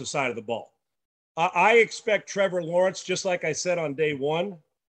offensive side of the ball. I expect Trevor Lawrence, just like I said on day one,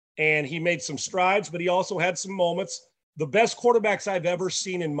 and he made some strides, but he also had some moments. The best quarterbacks I've ever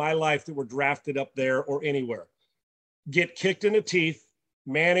seen in my life that were drafted up there or anywhere get kicked in the teeth.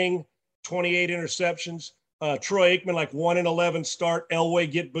 Manning, 28 interceptions. Troy Aikman, like 1-11 start. Elway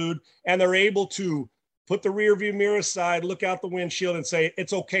get booed. And they're able to put the rearview mirror aside, look out the windshield and say,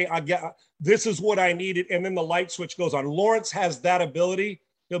 it's okay. This is what I needed. And then the light switch goes on. Lawrence has that ability.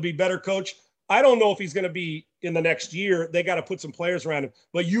 He'll be better coach. I don't know if he's going to be in the next year. They got to put some players around him,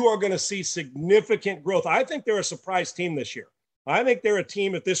 but you are going to see significant growth. I think they're a surprise team this year. I think they're a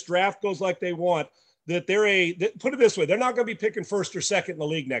team, if this draft goes like they want, that put it this way, they're not going to be picking first or second in the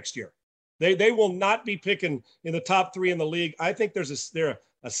league next year. They will not be picking in the top 3 in the league. I think they're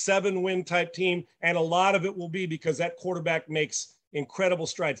a 7-win type team, and a lot of it will be because that quarterback makes incredible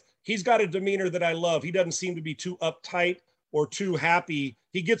strides. He's got a demeanor that I love. He doesn't seem to be too uptight or too happy.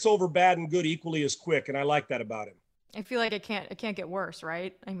 He gets over bad and good equally as quick, and I like that about him. I feel like it can't get worse,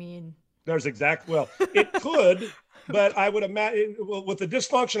 right? I mean, well, it could, but I would imagine with the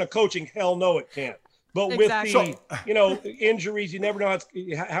dysfunction of coaching, hell no, it can't. But exactly. With the injuries, you never know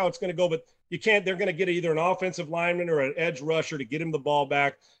how it's going to go. But you can't. They're going to get either an offensive lineman or an edge rusher to get him the ball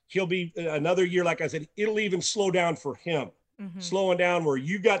back. He'll be another year, like I said. It'll even slow down for him, slowing down where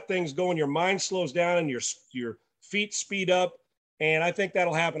you got things going. Your mind slows down and your feet speed up. And I think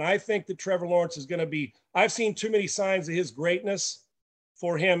that'll happen. I think that Trevor Lawrence is going to be. I've seen too many signs of his greatness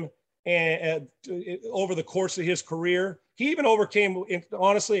for him and over the course of his career. He even overcame,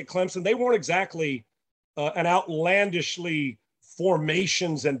 honestly, at Clemson. They weren't exactly an outlandishly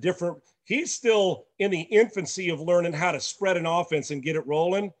formations and different. He's still in the infancy of learning how to spread an offense and get it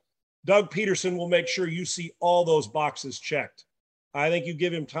rolling. Doug Peterson will make sure you see all those boxes checked. I think you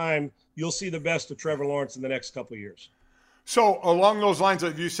give him time, you'll see the best of Trevor Lawrence in the next couple of years. So along those lines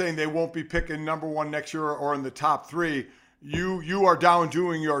of you saying they won't be picking number 1 next year or in the top 3, you are down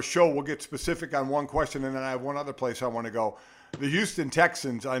doing your show. We'll get specific on one question, and then I have one other place I want to go. The Houston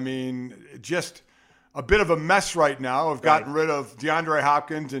Texans, I mean, just a bit of a mess right now. Have gotten rid of DeAndre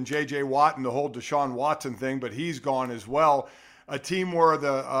Hopkins and J.J. Watt and the whole Deshaun Watson thing, but he's gone as well. A team where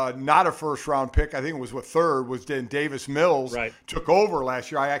the not a first-round pick, I think it was third, was then Davis Mills, took over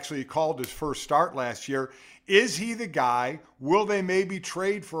last year. I actually called his first start last year. Is he the guy? Will they maybe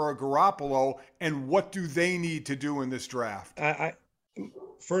trade for a Garoppolo? And what do they need to do in this draft?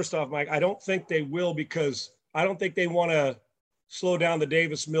 First off, Mike, I don't think they will, because I don't think they want to slow down the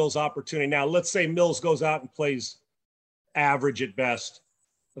Davis Mills opportunity. Now, let's say Mills goes out and plays average at best.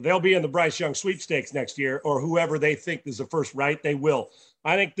 They'll be in the Bryce Young sweepstakes next year, or whoever they think is the first right, they will.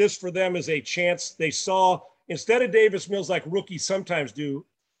 I think this for them is a chance. They saw, instead of Davis Mills like rookies sometimes do,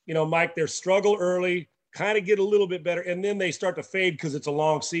 Mike, their struggle early, kind of get a little bit better, and then they start to fade because it's a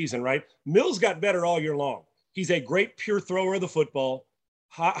long season, right? Mills got better all year long. He's a great pure thrower of the football.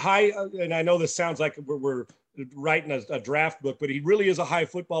 High, and I know this sounds like we're writing a draft book, but he really is a high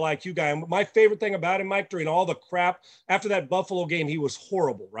football IQ guy. And my favorite thing about him, Mike, during all the crap after that Buffalo game, he was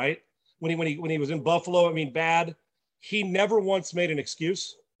horrible, right? When he was in Buffalo, I mean, bad. He never once made an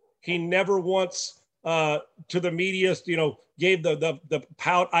excuse. He never once to the media, gave the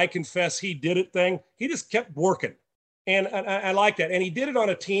pout, I confess he did it thing. He just kept working. And I like that. And he did it on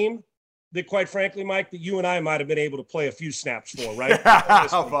a team that, quite frankly, Mike, that you and I might have been able to play a few snaps for, right?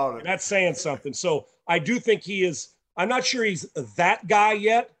 How about it? That's saying something. So I do think he is. I'm not sure he's that guy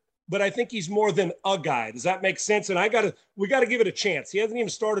yet, but I think he's more than a guy. Does that make sense? And we got to give it a chance. He hasn't even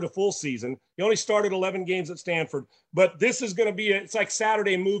started a full season. He only started 11 games at Stanford, but this is going to be, it's like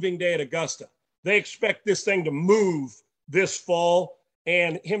Saturday moving day at Augusta. They expect this thing to move this fall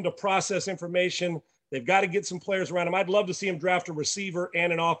and him to process information. They've got to get some players around him. I'd love to see him draft a receiver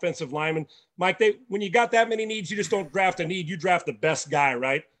and an offensive lineman. Mike, when you got that many needs, you just don't draft a need. You draft the best guy,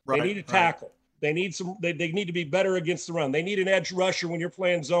 right? They need a tackle. Right. They need they need to be better against the run. They need an edge rusher when you're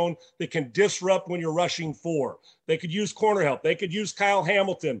playing zone that can disrupt when you're rushing 4. They could use corner help. They could use Kyle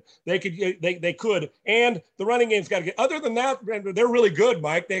Hamilton. They could. And the running game's got to get. Other than that, they're really good,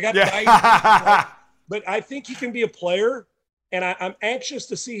 Mike. They got guys. But I think he can be a player, and I'm anxious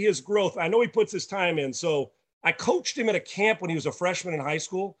to see his growth. I know he puts his time in. So I coached him at a camp when he was a freshman in high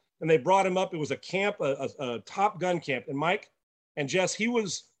school, and they brought him up. It was a camp, a Top Gun camp. And Mike and Jess, he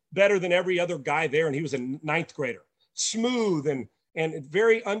was better than every other guy there, and he was a 9th grader. Smooth and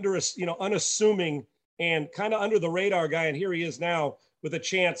very unassuming and kind of under the radar guy. And here he is now with a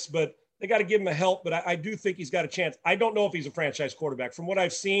chance, but they got to give him a help. But I do think he's got a chance. I don't know if he's a franchise quarterback. From what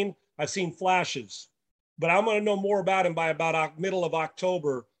I've seen flashes, but I'm going to know more about him by about middle of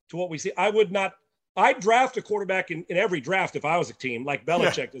October to what we see. I'd draft a quarterback in every draft if I was a team like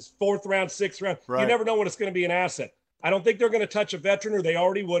Belichick, this 4th round, 6th round. Right. You never know when it's going to be an asset. I don't think they're going to touch a veteran, or they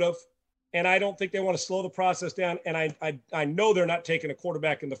already would have. And I don't think they want to slow the process down. And I know they're not taking a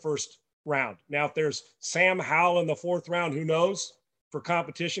quarterback in the first round. Now, if there's Sam Howell in the fourth round, who knows, for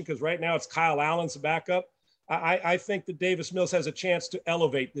competition, because right now it's Kyle Allen's the backup. I think that Davis Mills has a chance to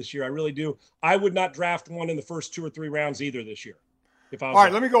elevate this year. I really do. I would not draft one in the first 2 or 3 rounds either this year. If I was All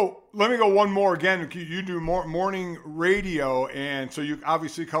right, let me go one more again. You do morning radio, and so you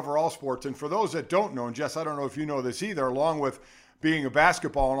obviously cover all sports. And for those that don't know, and Jess, I don't know if you know this either, along with being a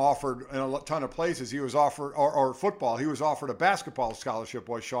basketball and offered in a ton of places, he was offered, or football, he was offered a basketball scholarship,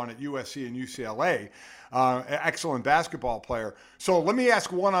 was Sean, at USC and UCLA. Excellent basketball player. So let me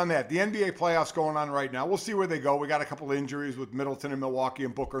ask one on that. The NBA playoffs going on right now. We'll see where they go. We got a couple of injuries with Middleton and Milwaukee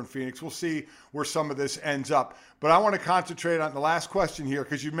and Booker and Phoenix. We'll see where some of this ends up. But I want to concentrate on the last question here,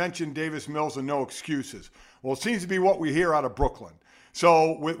 because you mentioned Davis Mills and no excuses. Well, it seems to be what we hear out of Brooklyn.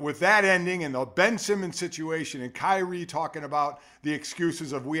 So with that ending and the Ben Simmons situation and Kyrie talking about the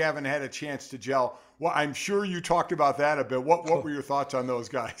excuses of we haven't had a chance to gel, well, I'm sure you talked about that a bit. What were your thoughts on those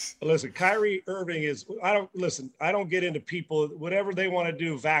guys? Listen, Kyrie Irving is, I don't get into people, whatever they want to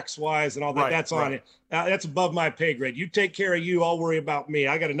do, vax-wise and all that, that's on it. That's above my pay grade. You take care of you, I'll worry about me.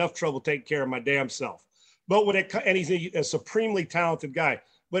 I got enough trouble taking care of my damn self. But and he's a supremely talented guy.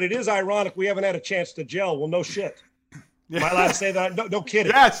 But it is ironic we haven't had a chance to gel. Well, no shit. Am I allowed to say that? No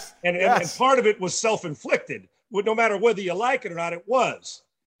kidding. Yes. And part of it was self-inflicted. No matter whether you like it or not, it was.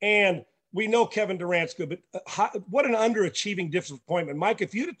 And we know Kevin Durant's good, but what an underachieving disappointment. Mike,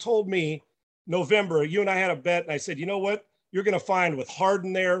 if you'd have told me November, you and I had a bet, and I said, you know what? You're going to find with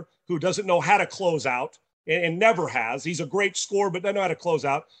Harden there, who doesn't know how to close out and never has. He's a great scorer, but doesn't know how to close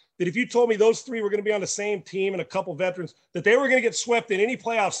out. That if you told me those three were going to be on the same team and a couple veterans, that they were going to get swept in any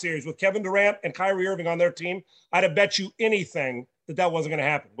playoff series with Kevin Durant and Kyrie Irving on their team, I'd have bet you anything that wasn't going to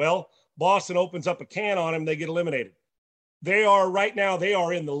happen. Well, Boston opens up a can on them, they get eliminated. They are right now, they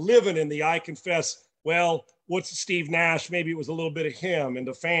are living in the, I confess, well, what's Steve Nash? Maybe it was a little bit of him and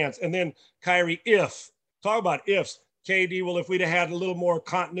the fans. And then Kyrie, talk about ifs. KD, well, if we'd have had a little more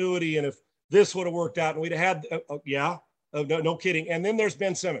continuity and if this would have worked out and we'd have had, no kidding. And then there's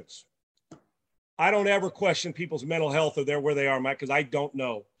Ben Simmons. I don't ever question people's mental health or where they are, Mike, because I don't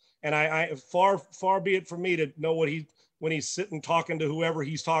know. And I far be it from me to know when he's sitting talking to whoever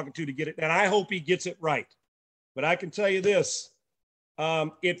he's talking to get it. And I hope he gets it right. But I can tell you this,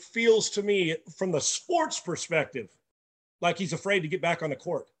 it feels to me from the sports perspective like he's afraid to get back on the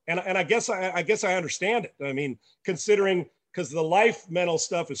court. And I guess I understand it. I mean, considering, because the life mental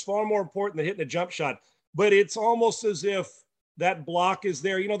stuff is far more important than hitting a jump shot. But it's almost as if that block is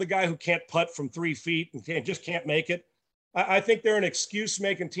there. You know, the guy who can't putt from 3 feet and just can't make it. I think they're an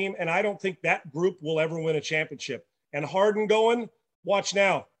excuse-making team, and I don't think that group will ever win a championship. And Harden going, watch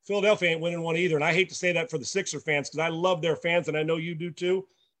now. Philadelphia ain't winning one either. And I hate to say that for the Sixer fans because I love their fans, and I know you do too.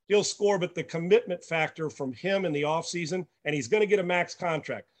 He'll score, but the commitment factor from him in the offseason, and he's going to get a max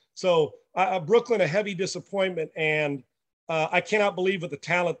contract. So Brooklyn, a heavy disappointment, and I cannot believe with the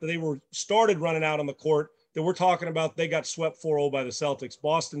talent that they were started running out on the court that we're talking about. They got swept 4-0 by the Celtics.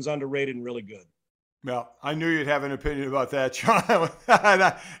 Boston's underrated and really good. Well, I knew you'd have an opinion about that, Sean.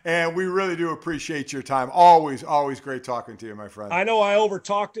 And we really do appreciate your time. Always great talking to you, my friend. I know I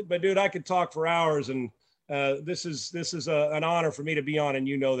overtalked it, but dude, I could talk for hours. And this is an honor for me to be on, and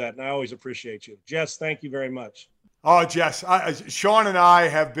you know that. And I always appreciate you. Jess, thank you very much. Oh, Jess, Sean and I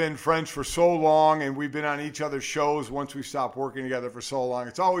have been friends for so long, and we've been on each other's shows once we stopped working together for so long.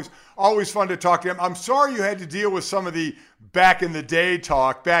 It's always fun to talk to him. I'm sorry you had to deal with some of the back in the day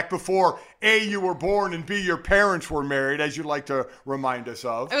talk, back before A, you were born, and B, your parents were married, as you'd like to remind us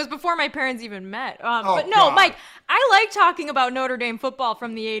of. It was before my parents even met. But no, God. Mike, I like talking about Notre Dame football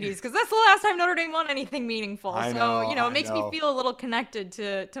from the 80s because that's the last time Notre Dame won anything meaningful. It makes me feel a little connected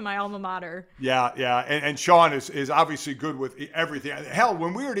to my alma mater. Yeah. And Sean is obviously good with everything. Hell,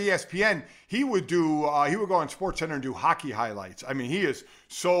 when we were at ESPN, he would go on SportsCenter and do hockey highlights. I mean, he is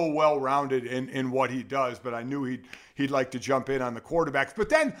so well-rounded in what he does, but I knew he'd like to jump in on the quarterbacks. But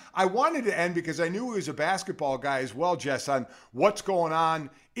then I wanted to end because I knew he was a basketball guy as well, Jess, on what's going on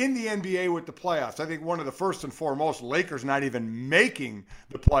in the NBA with the playoffs. I think one of the first and foremost, Lakers not even making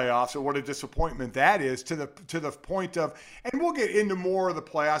the playoffs, and what a disappointment that is to the point of, and we'll get into more of the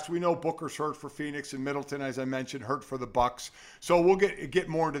playoffs. We know Booker's hurt for Phoenix and Middleton, as I mentioned, hurt for the Bucks. So we'll get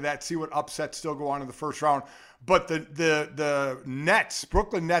more into that, see what upsets still go on in the first round. But the Nets,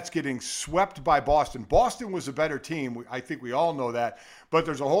 Brooklyn Nets getting swept by Boston. Boston was a better team. I think we all know that. But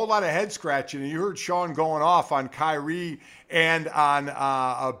there's a whole lot of head scratching. And you heard Sean going off on Kyrie and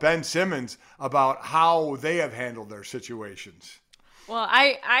on Ben Simmons about how they have handled their situations. Well,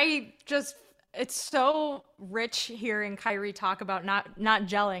 I it's so rich hearing Kyrie talk about not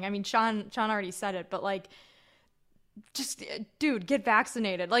gelling. I mean, Sean already said it, but like, just dude, get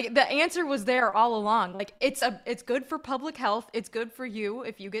vaccinated. Like the answer was there all along. Like it's good for public health. It's good for you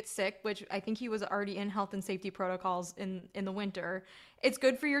if you get sick, which I think he was already in health and safety protocols in the winter. It's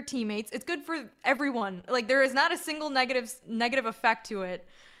good for your teammates. It's good for everyone. Like there is not a single negative effect to it.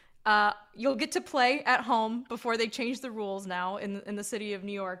 You'll get to play at home before they change the rules now in the city of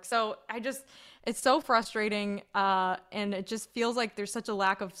New York. So it's so frustrating, and it just feels like there's such a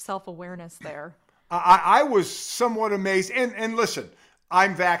lack of self-awareness there. I was somewhat amazed. And listen,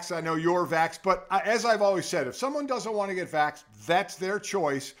 I'm vaxxed. I know you're vaxxed. But as I've always said, if someone doesn't want to get vaxxed, that's their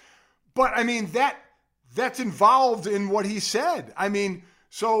choice. But I mean, that's involved in what he said. I mean,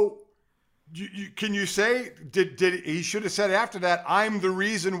 so can you say, did he should have said after that, I'm the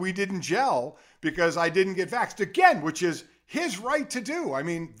reason we didn't gel because I didn't get vaxxed again, which is his right to do. I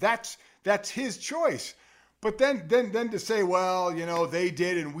mean, that's his choice. But then to say, well, they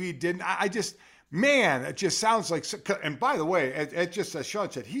did and we didn't, man, it just sounds like, and by the way, it just as Sean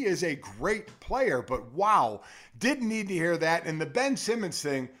said, he is a great player, but wow, didn't need to hear that. And the Ben Simmons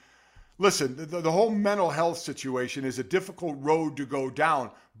thing, listen, the whole mental health situation is a difficult road to go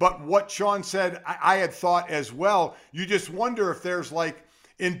down. But what Sean said, I had thought as well. You just wonder if there's like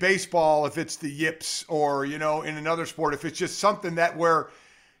in baseball, if it's the yips or, in another sport, if it's just something that where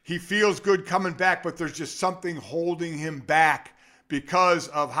he feels good coming back, but there's just something holding him back because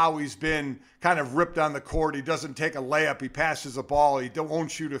of how he's been kind of ripped on the court. He doesn't take a layup. He passes a ball. He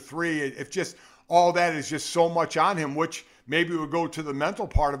won't shoot a three. If just all that is just so much on him, which maybe would go to the mental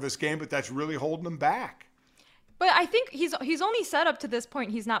part of his game, but that's really holding him back. But I think he's only said up to this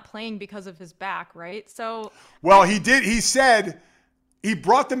point he's not playing because of his back, right? So well, he did. He said he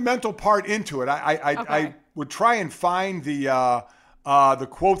brought the mental part into it. I would try and find the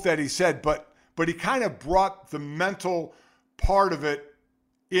quote that he said, but he kind of brought the mental part of it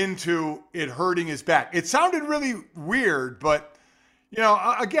into it hurting his back. It sounded really weird, but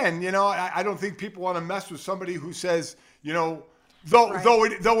again, I don't think people want to mess with somebody who says, though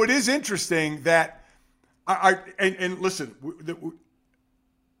it is interesting that and listen,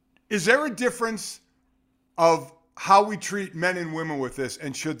 is there a difference of how we treat men and women with this,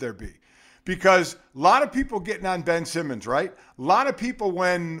 and should there be? Because a lot of people getting on Ben Simmons, right? A lot of people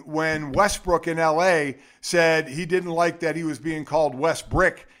when Westbrook in LA said he didn't like that he was being called West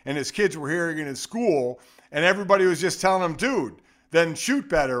Brick and his kids were hearing it in school, and everybody was just telling him, dude, then shoot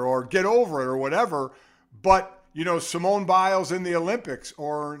better or get over it or whatever. But, Simone Biles in the Olympics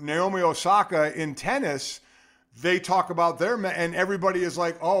or Naomi Osaka in tennis, they talk about their men, and everybody is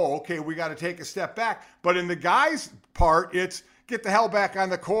like, oh, okay, we got to take a step back. But in the guys' part, it's get the hell back on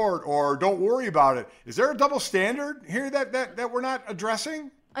the court or don't worry about it. Is there a double standard here that we're not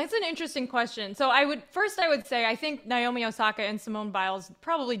addressing? It's an interesting question. So I would say I think Naomi Osaka and Simone Biles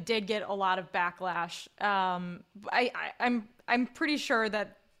probably did get a lot of backlash. I'm pretty sure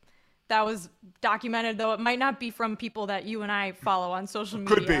that was documented, though it might not be from people that you and I follow on social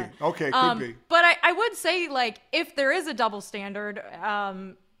media. Could be. Okay, could be. But I would say, like, if there is a double standard,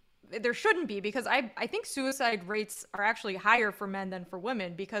 there shouldn't be, because I think suicide rates are actually higher for men than for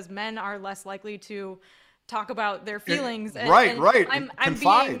women, because men are less likely to talk about their feelings. Right.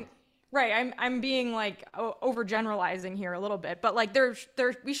 I'm being like overgeneralizing here a little bit, but like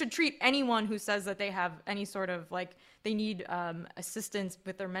we should treat anyone who says that they have any sort of like they need assistance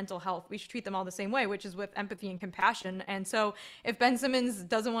with their mental health. We should treat them all the same way, which is with empathy and compassion. And so if Ben Simmons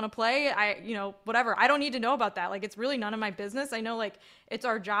doesn't want to play, whatever, I don't need to know about that. Like, it's really none of my business. I know, like, it's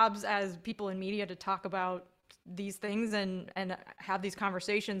our jobs as people in media to talk about these things and have these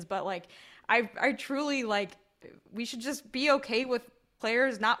conversations. But like, I truly, like, we should just be okay with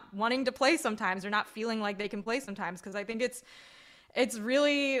players not wanting to play sometimes or not feeling like they can play sometimes. Cause I think it's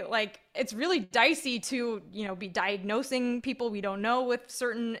really dicey to, be diagnosing people we don't know with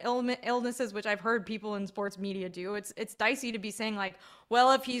certain illnesses, which I've heard people in sports media do. It's dicey to be saying like,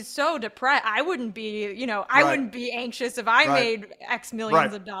 well, if he's so depressed, I wouldn't be, I wouldn't be anxious if I made X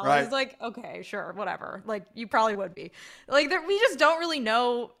millions of dollars. Right. Like, okay, sure, whatever. Like, you probably would be. Like, we just don't really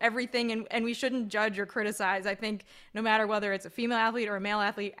know everything, and we shouldn't judge or criticize. I think no matter whether it's a female athlete or a male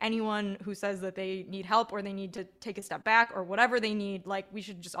athlete, anyone who says that they need help or they need to take a step back or whatever they need, like, we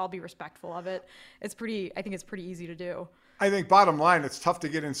should just all be respectful of it. I think it's pretty easy to do. I think bottom line, it's tough to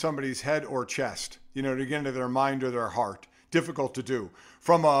get in somebody's head or chest, to get into their mind or their heart. difficult to do.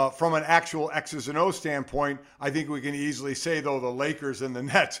 From an actual X's and O's standpoint, I think we can easily say, though, the Lakers and the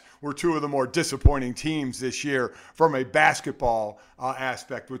Nets were two of the more disappointing teams this year from a basketball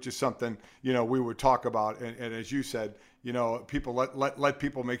aspect, which is something, you know, we would talk about. And as you said, you know, people let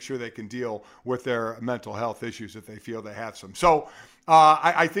people make sure they can deal with their mental health issues if they feel they have some. So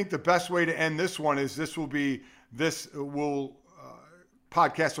I think the best way to end this one is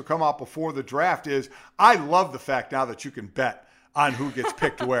podcast will come out before the draft. Is I love the fact now that you can bet on who gets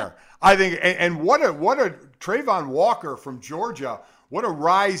picked where. I think, and what a Trayvon Walker from Georgia, what a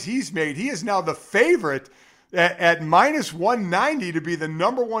rise he's made. He is now the favorite at minus 190 to be the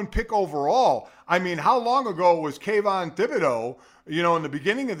number one pick overall. I mean, how long ago was Kayvon Thibodeau, you know, in the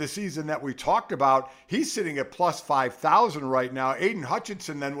beginning of the season that we talked about? He's sitting at plus 5,000 right now. Aiden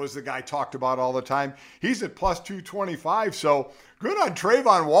Hutchinson then was the guy talked about all the time. He's at plus 225. So good on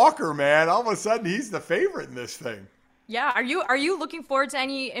Trayvon Walker, man. All of a sudden, he's the favorite in this thing. Yeah. Are you looking forward to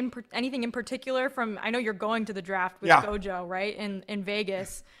anything in particular from, I know you're going to the draft with Gojo, right? In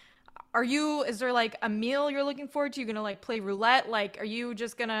Vegas. Is there like a meal you're looking forward to? You gonna like play roulette? Like, are you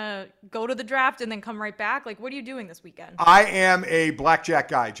just gonna go to the draft and then come right back? Like, what are you doing this weekend? I am a blackjack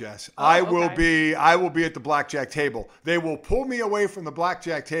guy, Jess. Oh, I will be at the blackjack table. They will pull me away from the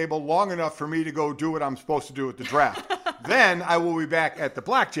blackjack table long enough for me to go do what I'm supposed to do at the draft. Then I will be back at the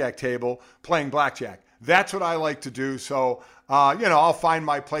blackjack table playing blackjack. That's what I like to do. So, you know, I'll find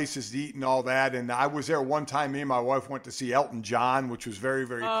my places to eat and all that. And I was there one time. Me and my wife went to see Elton John, which was very,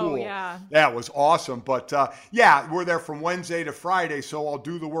 very cool. Yeah. That was awesome. But, yeah, we're there from Wednesday to Friday. So I'll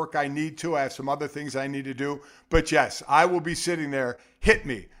do the work I need to. I have some other things I need to do. But, yes, I will be sitting there. Hit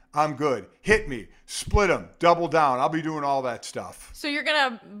me. I'm good. Hit me. Split them. Double down. I'll be doing all that stuff. So you're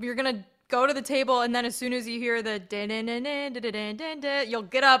gonna go to the table, and then as soon as you hear the din, you'll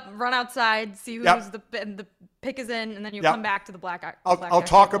get up, run outside, see who's the pick is in, and then you come back to the black. I'll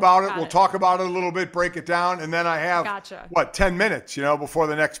talk about it. We'll talk about it a little bit, break it down, and then I have 10 minutes, you know, before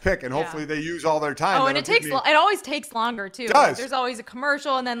the next pick, and hopefully they use all their time. Oh, and it always takes longer too. It does. Like, there's always a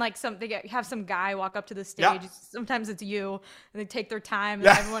commercial, and then like have some guy walk up to the stage. Sometimes it's you, and they take their time, and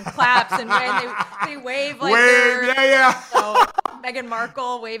everyone claps and they wave like So Meghan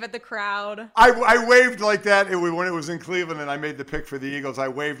Markle wave at the crowd. I waved like that when it was in Cleveland, and I made the pick for the Eagles. I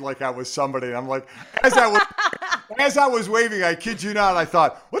waved like I was somebody, and I'm like, as I was waving, I kid you not, I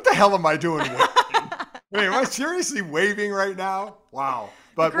thought, what the hell am I doing? Wait, am I seriously waving right now? Wow.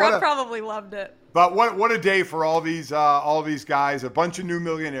 But the crowd probably loved it. But what a day for all these guys. A bunch of new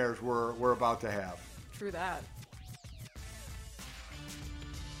millionaires we're about to have. True that.